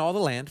food in all the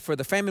land, for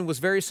the famine was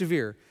very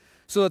severe,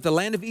 so that the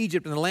land of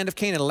Egypt and the land of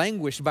Canaan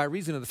languished by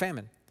reason of the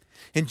famine.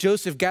 And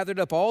Joseph gathered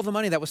up all the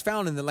money that was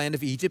found in the land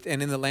of Egypt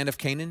and in the land of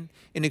Canaan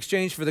in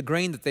exchange for the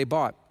grain that they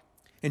bought.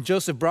 And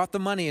Joseph brought the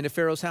money into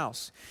Pharaoh's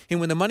house.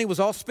 And when the money was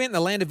all spent in the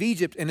land of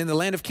Egypt and in the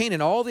land of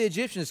Canaan, all the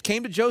Egyptians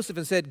came to Joseph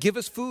and said, give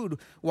us food.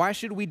 Why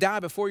should we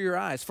die before your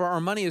eyes? For our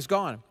money is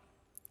gone.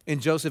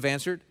 And Joseph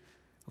answered,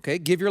 okay,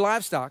 give your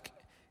livestock,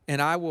 and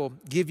I will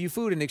give you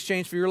food in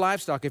exchange for your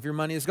livestock if your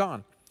money is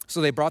gone. So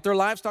they brought their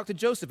livestock to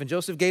Joseph, and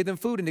Joseph gave them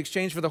food in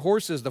exchange for the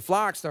horses, the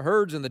flocks, the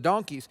herds, and the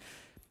donkeys.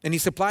 And he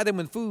supplied them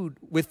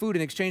with food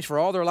in exchange for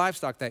all their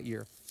livestock that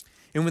year.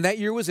 And when that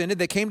year was ended,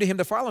 they came to him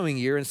the following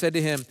year and said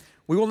to him,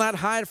 we will not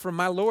hide from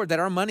my Lord that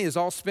our money is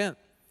all spent.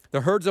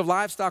 The herds of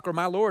livestock are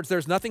my Lord's.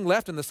 There's nothing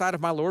left in the sight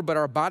of my Lord but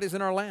our bodies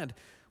and our land.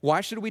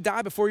 Why should we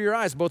die before your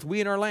eyes, both we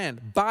and our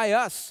land? Buy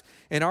us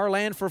and our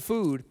land for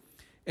food,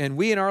 and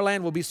we and our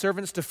land will be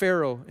servants to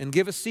Pharaoh, and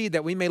give us seed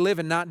that we may live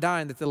and not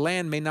die, and that the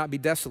land may not be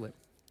desolate.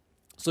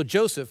 So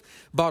Joseph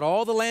bought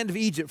all the land of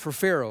Egypt for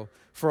Pharaoh,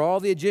 For all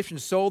the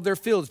Egyptians sold their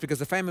fields because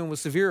the famine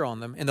was severe on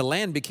them, and the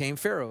land became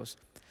Pharaoh's.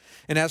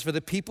 And as for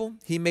the people,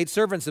 he made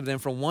servants of them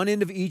from one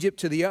end of Egypt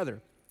to the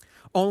other.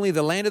 Only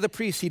the land of the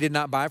priests he did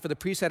not buy, for the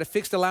priests had a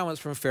fixed allowance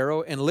from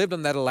Pharaoh and lived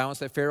on that allowance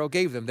that Pharaoh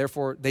gave them.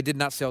 Therefore, they did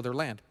not sell their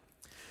land.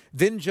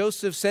 Then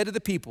Joseph said to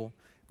the people,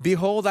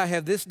 Behold, I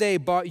have this day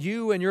bought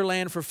you and your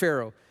land for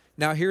Pharaoh.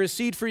 Now here is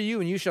seed for you,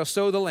 and you shall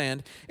sow the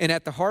land. And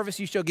at the harvest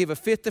you shall give a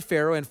fifth to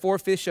Pharaoh, and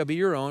 4/5 shall be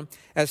your own,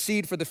 as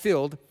seed for the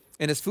field,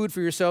 and as food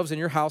for yourselves and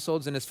your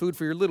households, and as food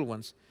for your little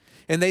ones.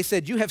 And they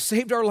said, You have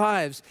saved our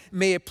lives.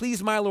 May it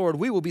please my Lord,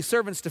 we will be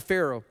servants to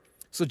Pharaoh.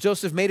 So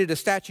Joseph made it a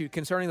statute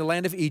concerning the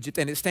land of Egypt,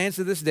 and it stands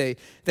to this day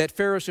that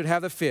Pharaoh should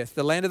have the fifth.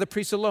 The land of the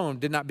priests alone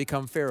did not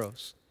become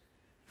Pharaoh's.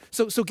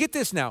 So get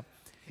this now.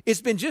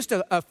 It's been just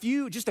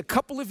a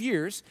couple of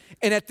years,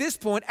 and at this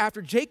point,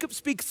 after Jacob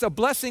speaks a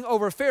blessing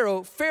over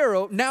Pharaoh,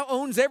 Pharaoh now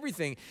owns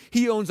everything.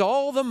 He owns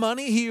all the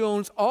money, he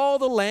owns all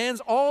the lands,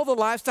 all the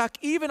livestock,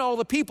 even all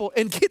the people.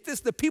 And get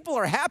this, the people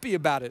are happy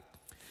about it.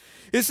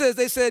 It says,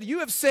 they said, You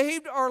have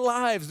saved our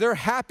lives. They're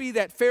happy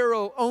that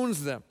Pharaoh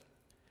owns them.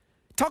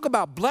 Talk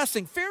about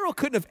blessing. Pharaoh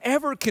couldn't have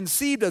ever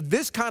conceived of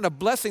this kind of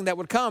blessing that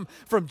would come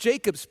from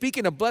Jacob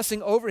speaking a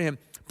blessing over him.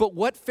 But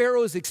what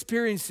Pharaoh is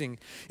experiencing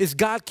is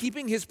God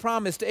keeping his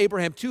promise to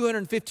Abraham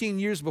 215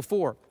 years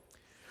before.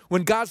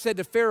 When God said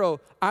to Pharaoh,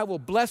 I will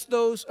bless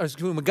those, or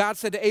when God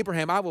said to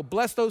Abraham, I will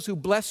bless those who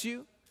bless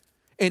you,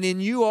 and in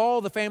you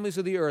all the families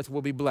of the earth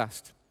will be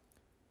blessed.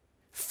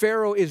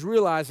 Pharaoh is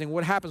realizing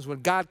what happens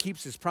when God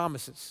keeps his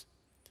promises.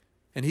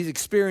 And he's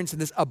experiencing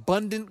this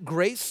abundant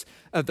grace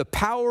of the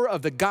power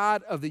of the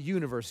God of the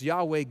universe,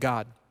 Yahweh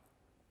God.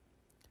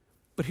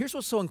 But here's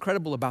what's so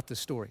incredible about this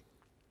story.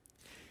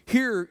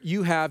 Here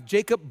you have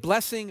Jacob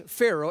blessing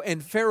Pharaoh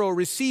and Pharaoh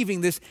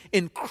receiving this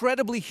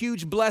incredibly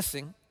huge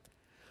blessing.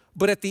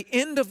 But at the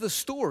end of the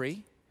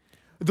story,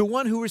 the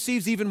one who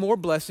receives even more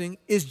blessing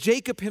is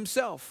Jacob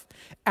himself.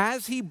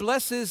 As he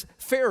blesses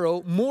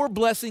Pharaoh, more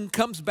blessing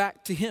comes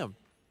back to him.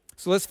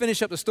 So let's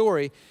finish up the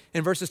story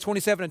in verses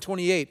 27 and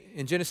 28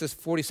 in Genesis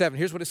 47.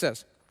 Here's what it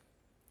says.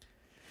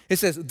 It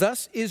says,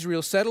 Thus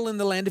Israel settled in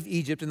the land of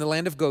Egypt, in the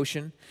land of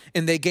Goshen,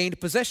 and they gained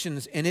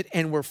possessions in it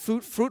and were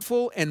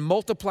fruitful and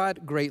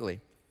multiplied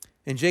greatly.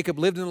 And Jacob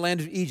lived in the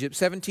land of Egypt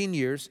 17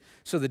 years.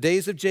 So the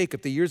days of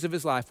Jacob, the years of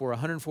his life, were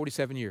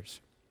 147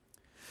 years.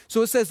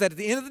 So it says that at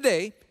the end of the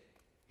day,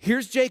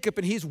 here's Jacob,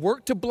 and he's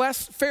worked to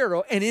bless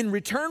Pharaoh, and in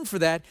return for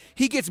that,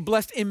 he gets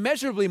blessed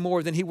immeasurably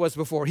more than he was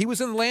before. He was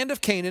in the land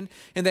of Canaan,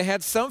 and they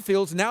had some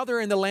fields. Now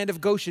they're in the land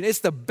of Goshen. It's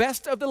the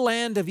best of the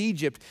land of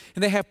Egypt,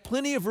 and they have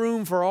plenty of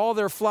room for all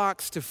their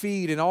flocks to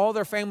feed and all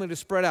their family to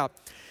spread out.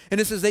 And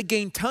it says they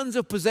gain tons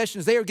of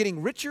possessions. They are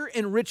getting richer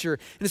and richer,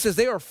 and it says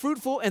they are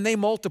fruitful and they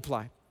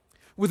multiply.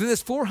 Within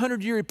this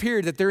 400-year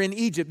period that they're in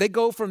Egypt, they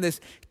go from this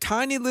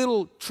tiny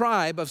little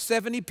tribe of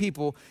 70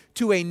 people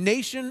to a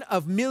nation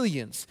of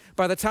millions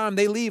by the time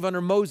they leave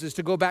under Moses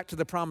to go back to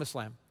the promised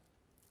land.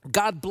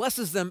 God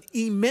blesses them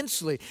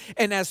immensely.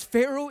 And as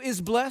Pharaoh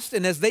is blessed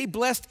and as they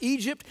blessed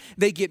Egypt,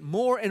 they get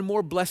more and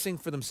more blessing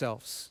for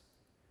themselves.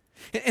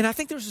 And I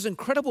think there's this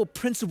incredible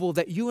principle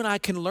that you and I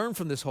can learn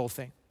from this whole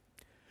thing.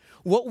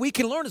 What we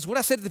can learn is what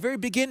I said at the very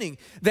beginning,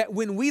 that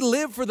when we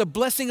live for the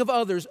blessing of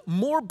others,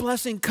 more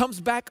blessing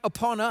comes back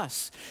upon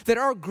us. That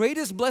our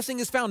greatest blessing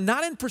is found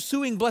not in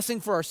pursuing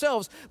blessing for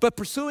ourselves, but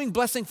pursuing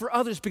blessing for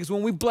others, because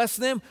when we bless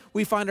them,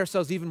 we find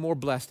ourselves even more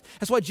blessed.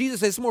 That's why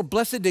Jesus says it's more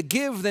blessed to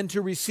give than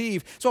to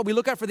receive. That's why we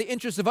look out for the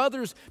interests of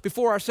others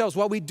before ourselves,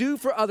 while we do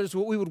for others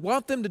what we would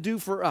want them to do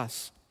for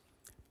us.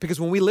 Because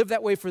when we live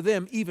that way for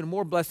them, even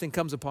more blessing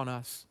comes upon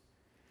us.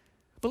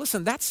 But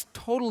listen, that's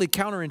totally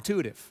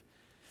counterintuitive.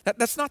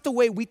 That's not the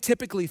way we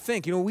typically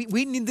think. You know,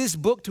 we need this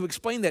book to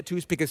explain that to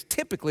us, because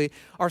typically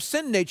our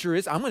sin nature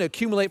is, I'm going to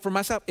accumulate for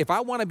myself. If I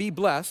want to be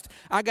blessed,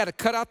 I got to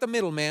cut out the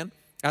middleman.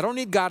 I don't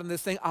need God in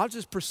this thing. I'll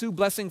just pursue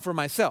blessing for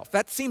myself.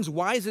 That seems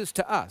wisest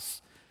to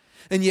us.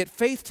 And yet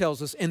faith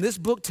tells us, and this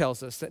book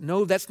tells us, that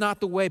no, that's not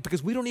the way,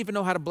 because we don't even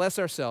know how to bless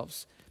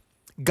ourselves.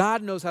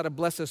 God knows how to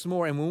bless us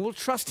more, and when we'll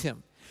trust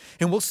him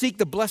and we'll seek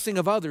the blessing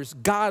of others,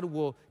 God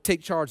will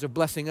take charge of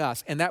blessing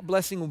us, and that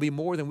blessing will be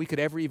more than we could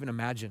ever even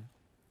imagine.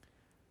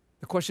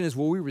 The question is,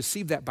 will we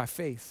receive that by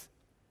faith?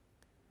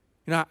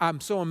 You know,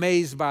 I'm so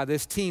amazed by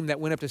this team that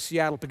went up to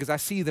Seattle, because I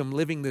see them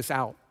living this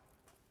out.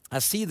 I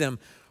see them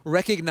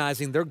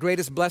recognizing their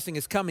greatest blessing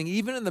is coming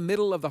even in the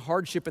middle of the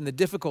hardship and the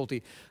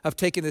difficulty of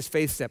taking this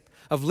faith step,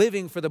 of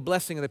living for the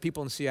blessing of the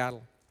people in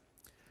Seattle.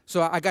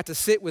 So I got to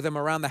sit with them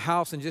around the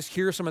house and just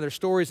hear some of their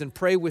stories and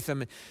pray with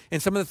them.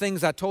 And some of the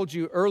things I told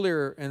you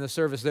earlier in the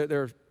service,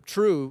 they're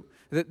true,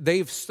 that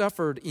they've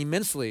suffered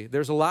immensely.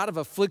 There's a lot of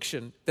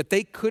affliction that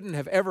they couldn't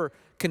have ever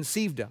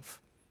conceived of.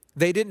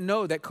 They didn't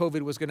know that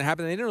COVID was going to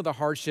happen. They didn't know the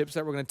hardships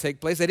that were going to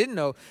take place. They didn't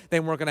know they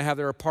weren't going to have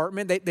their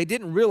apartment. They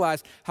didn't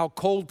realize how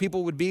cold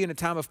people would be in a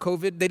time of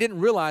COVID. They didn't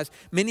realize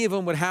many of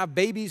them would have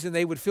babies and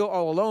they would feel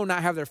all alone,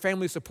 not have their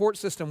family support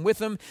system with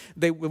them.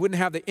 They wouldn't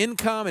have the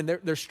income, and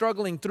they're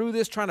struggling through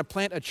this, trying to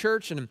plant a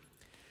church. And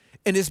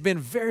it's been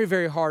very,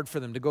 very hard for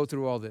them to go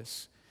through all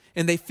this.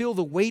 and they feel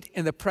the weight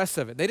and the press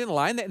of it. They didn't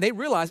lie, and they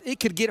realized it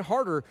could get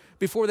harder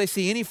before they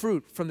see any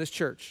fruit from this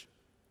church.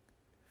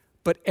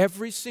 But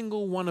every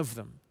single one of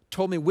them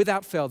told me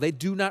without fail, they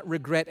do not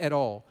regret at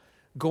all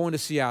going to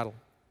Seattle.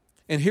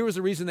 And here was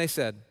the reason they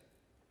said.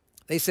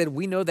 They said,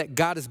 we know that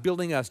God is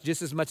building us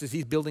just as much as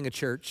he's building a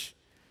church.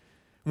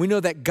 We know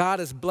that God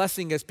is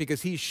blessing us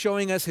because he's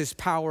showing us his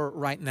power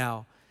right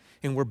now,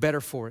 and we're better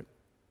for it.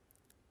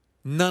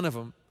 None of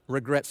them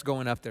regrets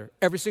going up there.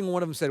 Every single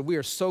one of them said, we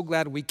are so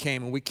glad we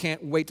came, and we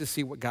can't wait to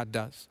see what God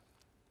does.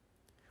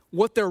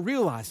 What they're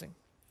realizing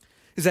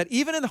is that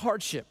even in the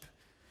hardship,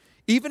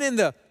 even in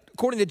the,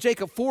 according to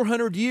Jacob,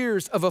 400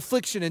 years of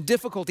affliction and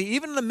difficulty,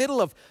 even in the middle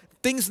of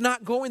things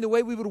not going the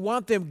way we would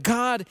want them,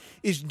 God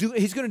he's going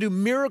to do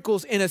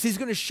miracles in us. He's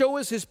going to show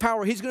us his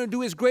power. He's going to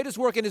do his greatest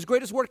work, and his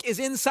greatest work is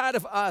inside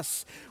of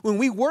us. When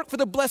we work for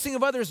the blessing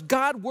of others,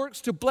 God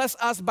works to bless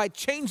us by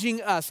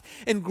changing us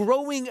and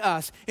growing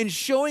us and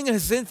showing us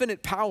his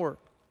infinite power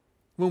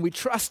when we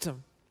trust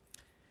him.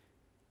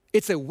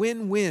 It's a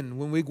win-win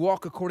when we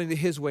walk according to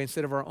his way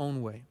instead of our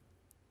own way.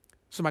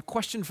 So my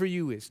question for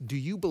you is, do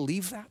you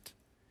believe that?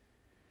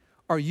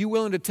 Are you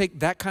willing to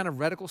take that kind of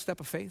radical step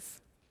of faith?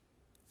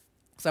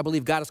 So I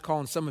believe God is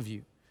calling some of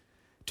you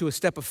to a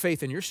step of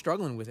faith, and you're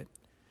struggling with it.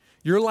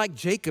 You're like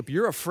Jacob.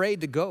 You're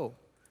afraid to go.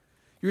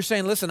 You're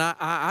saying, listen,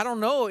 I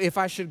don't know if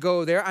I should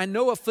go there. I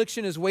know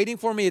affliction is waiting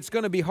for me. It's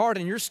going to be hard,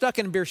 and you're stuck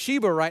in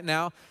Beersheba right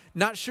now,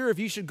 not sure if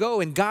you should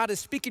go, and God is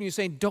speaking to you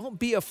saying, don't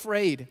be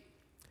afraid.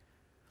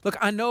 Look,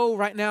 I know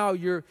right now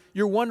you're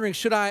wondering,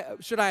 should I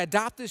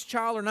adopt this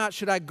child or not?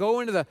 Should I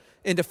go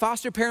into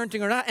foster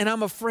parenting or not? And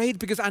I'm afraid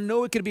because I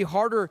know it could be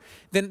harder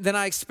than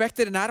I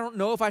expected, and I don't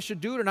know if I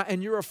should do it or not,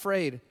 and you're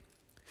afraid.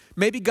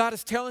 Maybe God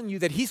is telling you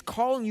that he's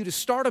calling you to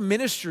start a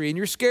ministry, and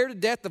you're scared to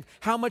death of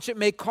how much it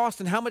may cost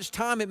and how much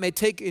time it may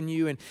take in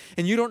you, and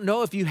you don't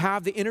know if you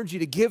have the energy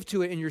to give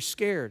to it, and you're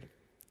scared.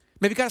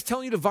 Maybe God's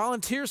telling you to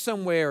volunteer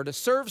somewhere, to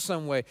serve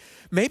some way.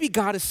 Maybe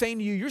God is saying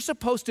to you, you're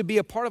supposed to be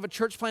a part of a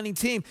church planting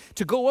team,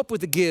 to go up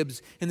with the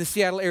Gibbs in the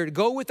Seattle area, to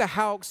go with the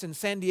Houks in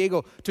San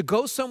Diego, to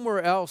go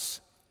somewhere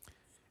else.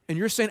 And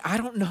you're saying, I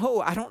don't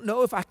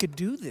know if I could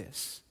do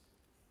this.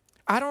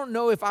 I don't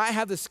know if I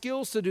have the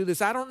skills to do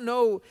this. I don't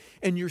know,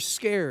 and you're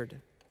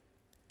scared.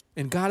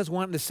 And God is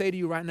wanting to say to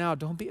you right now,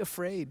 don't be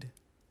afraid.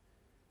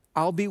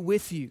 I'll be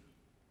with you.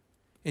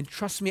 And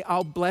trust me,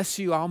 I'll bless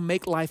you. I'll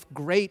make life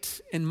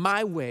great in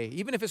my way.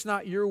 Even if it's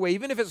not your way,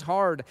 even if it's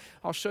hard,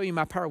 I'll show you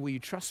my power. Will you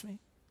trust me?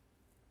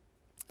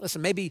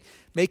 Listen, maybe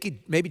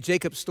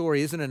Jacob's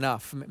story isn't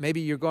enough.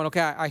 Maybe you're going,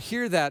 okay, I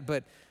hear that,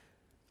 but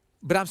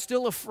I'm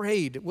still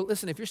afraid. Well,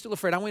 listen, if you're still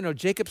afraid, I want you to know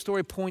Jacob's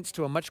story points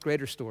to a much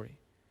greater story.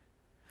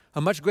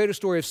 A much greater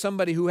story of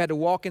somebody who had to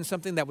walk in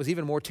something that was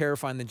even more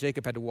terrifying than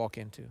Jacob had to walk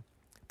into.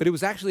 But it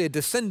was actually a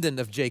descendant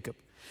of Jacob,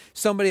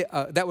 somebody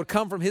that would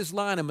come from his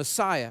line, a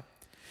Messiah.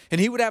 And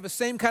he would have the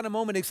same kind of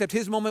moment, except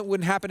his moment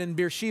wouldn't happen in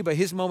Beersheba.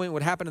 His moment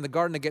would happen in the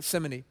Garden of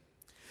Gethsemane.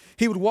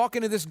 He would walk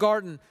into this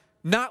garden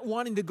not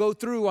wanting to go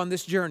through on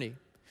this journey,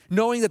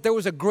 knowing that there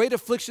was a great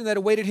affliction that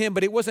awaited him,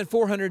 but it wasn't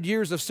 400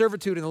 years of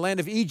servitude in the land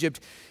of Egypt.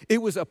 It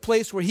was a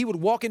place where he would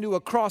walk into a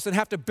cross and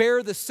have to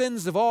bear the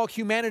sins of all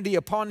humanity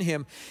upon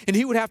him. And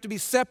he would have to be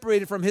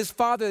separated from his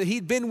Father that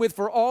he'd been with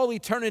for all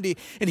eternity.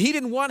 And he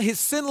didn't want his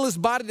sinless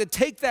body to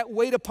take that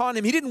weight upon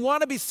him. He didn't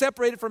want to be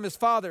separated from his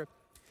Father.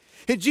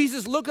 And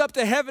Jesus looked up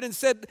to heaven and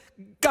said,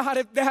 God,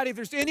 if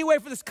there's any way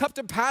for this cup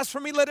to pass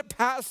from me, let it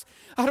pass.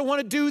 I don't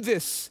want to do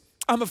this.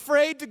 I'm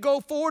afraid to go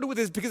forward with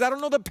this because I don't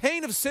know the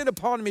pain of sin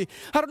upon me.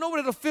 I don't know what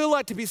it'll feel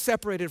like to be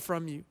separated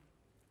from you.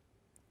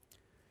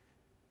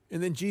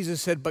 And then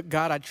Jesus said, but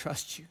God, I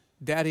trust you.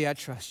 Daddy, I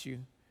trust you.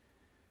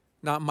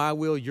 Not my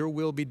will, your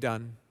will be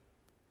done.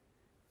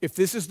 If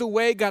this is the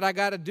way, God, I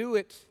got to do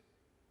it,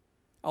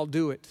 I'll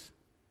do it.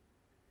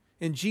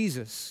 And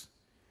Jesus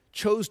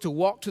chose to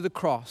walk to the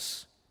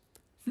cross.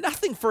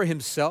 Nothing for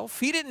himself.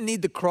 He didn't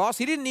need the cross.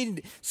 He didn't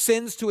need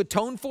sins to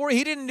atone for.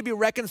 He didn't need to be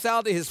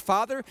reconciled to his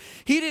Father.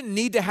 He didn't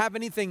need to have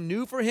anything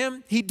new for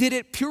him. He did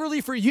it purely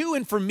for you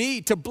and for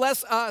me, to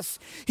bless us.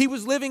 He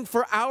was living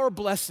for our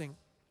blessing.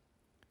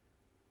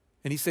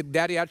 And he said,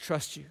 Daddy, I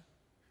trust you.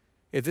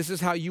 If this is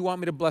how you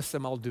want me to bless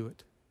them, I'll do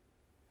it.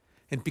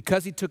 And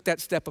because he took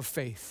that step of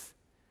faith,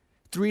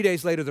 3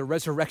 days later, the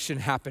resurrection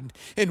happened.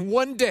 And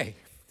one day,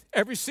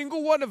 every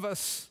single one of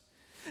us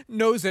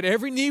knows that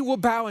every knee will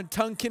bow and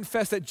tongue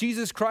confess that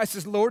Jesus Christ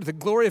is Lord, the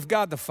glory of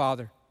God the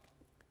Father.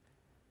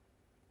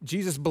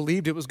 Jesus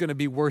believed it was going to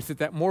be worth it,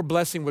 that more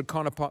blessing would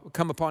come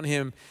upon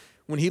him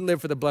when he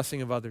lived for the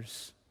blessing of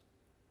others.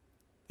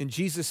 And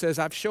Jesus says,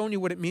 I've shown you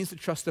what it means to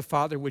trust the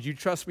Father. Would you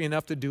trust me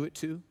enough to do it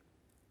too?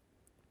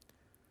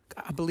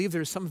 I believe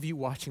there's some of you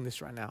watching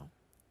this right now.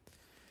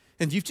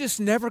 And you've just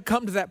never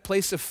come to that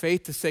place of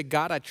faith to say,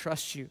 God, I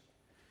trust you.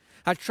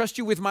 I trust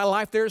you with my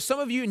life. There are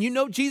some of you, and you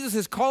know Jesus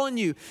is calling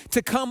you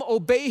to come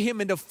obey him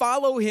and to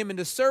follow him and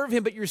to serve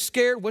him, but you're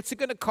scared. What's it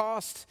going to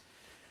cost?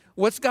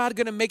 What's God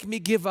going to make me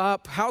give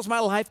up? How's my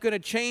life going to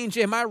change?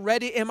 Am I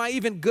ready? Am I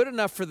even good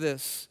enough for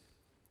this?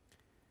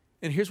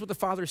 And here's what the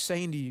Father's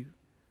saying to you.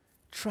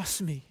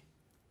 Trust me.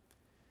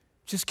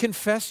 Just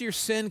confess your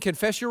sin,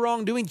 confess your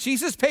wrongdoing.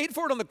 Jesus paid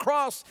for it on the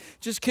cross.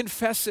 Just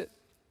confess it.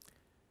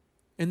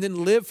 And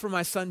then live for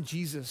my son,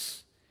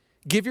 Jesus.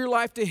 Give your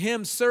life to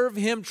him, serve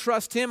him,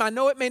 trust him. I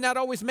know it may not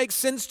always make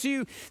sense to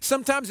you.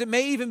 Sometimes it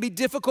may even be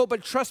difficult,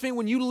 but trust me,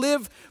 when you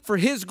live for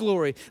his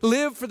glory,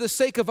 live for the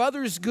sake of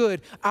others'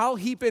 good, I'll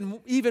heap in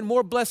even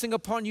more blessing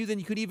upon you than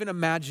you could even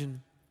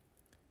imagine.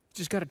 You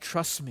just got to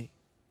trust me.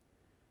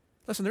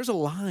 Listen, there's a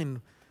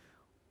line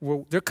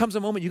where there comes a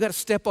moment you got to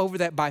step over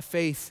that by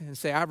faith and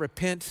say, I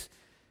repent.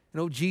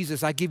 And oh,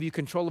 Jesus, I give you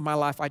control of my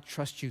life. I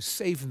trust you.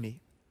 Save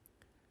me.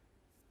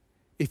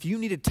 If you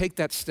need to take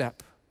that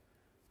step,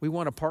 we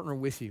want to partner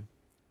with you.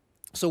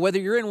 So whether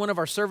you're in one of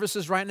our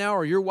services right now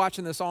or you're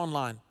watching this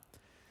online,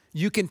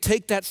 you can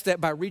take that step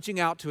by reaching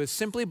out to us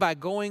simply by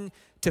going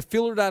to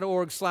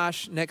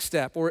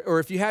fielder.org/nextstep. Or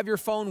if you have your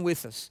phone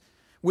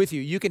with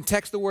you, you can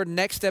text the word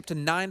next step to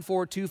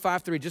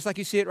 94253, just like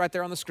you see it right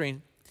there on the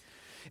screen.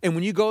 And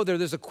when you go there,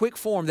 there's a quick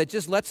form that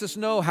just lets us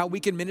know how we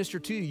can minister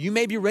to you. You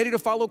may be ready to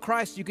follow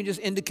Christ. You can just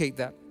indicate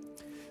that.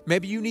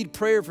 Maybe you need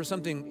prayer for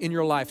something in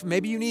your life.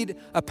 Maybe you need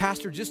a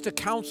pastor just to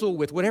counsel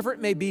with. Whatever it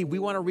may be, we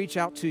want to reach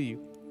out to you.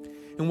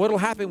 And what will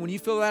happen when you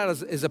fill that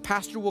out is a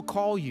pastor will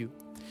call you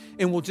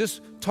and we'll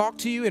just talk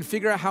to you and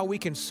figure out how we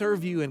can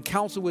serve you and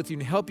counsel with you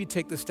and help you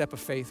take the step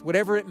of faith,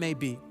 whatever it may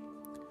be.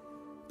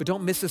 But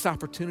don't miss this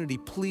opportunity,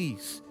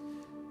 please.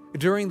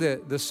 During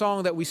the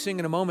song that we sing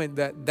in a moment,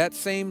 that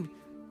same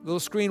little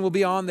screen will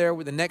be on there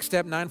with the next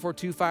step,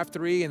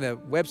 94253, and the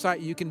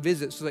website you can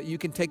visit so that you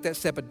can take that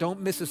step. But don't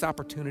miss this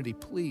opportunity,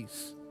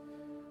 please.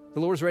 The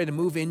Lord's ready to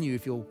move in you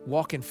if you'll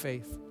walk in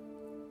faith.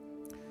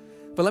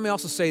 But let me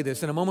also say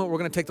this. In a moment, we're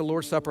going to take the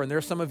Lord's Supper, and there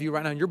are some of you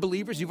right now, and you're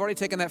believers, you've already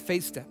taken that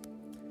faith step.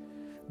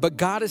 But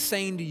God is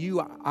saying to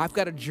you, I've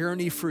got a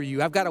journey for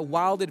you. I've got a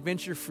wild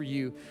adventure for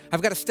you.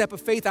 I've got a step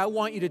of faith I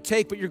want you to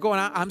take, but you're going,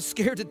 I'm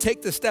scared to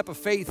take the step of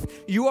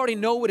faith. You already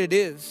know what it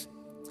is.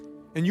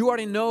 And you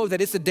already know that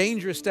it's a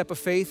dangerous step of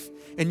faith,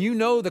 and you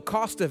know the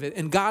cost of it.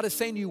 And God is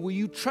saying to you, will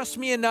you trust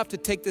me enough to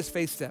take this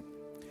faith step?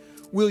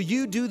 Will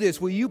you do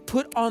this? Will you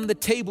put on the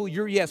table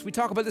your yes? We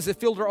talk about this at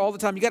Fielder all the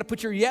time. You got to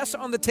put your yes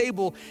on the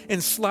table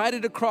and slide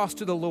it across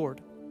to the Lord.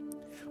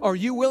 Are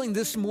you willing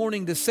this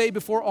morning to say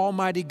before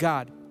Almighty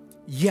God,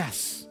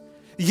 yes.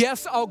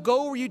 Yes, I'll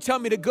go where you tell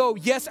me to go.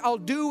 Yes, I'll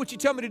do what you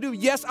tell me to do.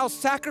 Yes, I'll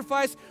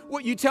sacrifice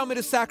what you tell me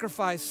to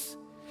sacrifice.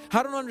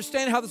 I don't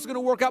understand how this is going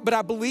to work out, but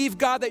I believe,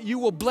 God, that you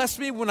will bless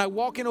me when I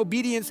walk in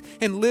obedience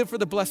and live for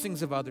the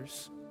blessings of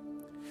others.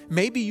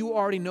 Maybe you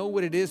already know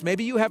what it is.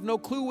 Maybe you have no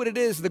clue what it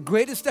is. The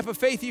greatest step of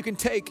faith you can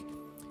take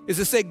is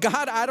to say,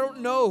 God, I don't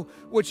know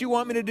what you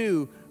want me to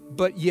do,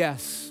 but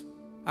yes,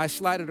 I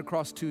slide it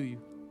across to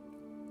you.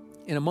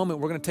 In a moment,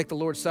 we're going to take the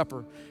Lord's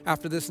Supper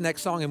after this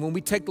next song. And when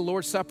we take the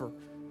Lord's Supper,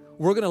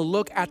 we're going to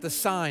look at the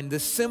sign, the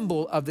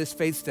symbol of this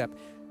faith step.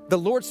 The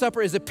Lord's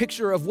Supper is a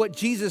picture of what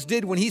Jesus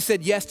did when he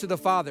said yes to the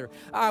Father.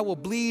 I will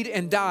bleed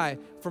and die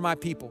for my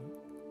people.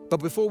 But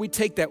before we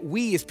take that,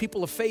 we as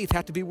people of faith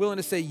have to be willing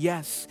to say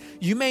yes.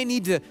 You may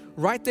need to,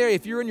 right there,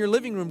 if you're in your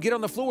living room, get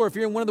on the floor. If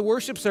you're in one of the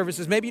worship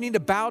services, maybe you need to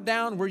bow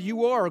down where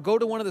you are or go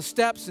to one of the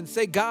steps and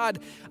say, God,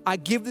 I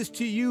give this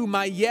to you.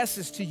 My yes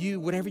is to you.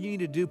 Whatever you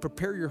need to do,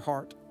 prepare your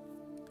heart.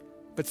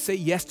 But say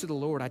yes to the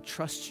Lord. I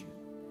trust you.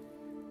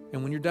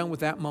 And when you're done with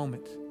that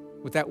moment,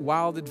 with that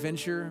wild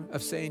adventure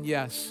of saying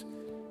yes,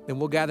 then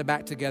we'll gather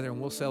back together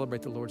and we'll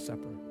celebrate the Lord's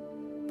Supper.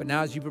 But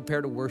now as you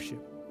prepare to worship,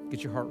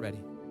 get your heart ready.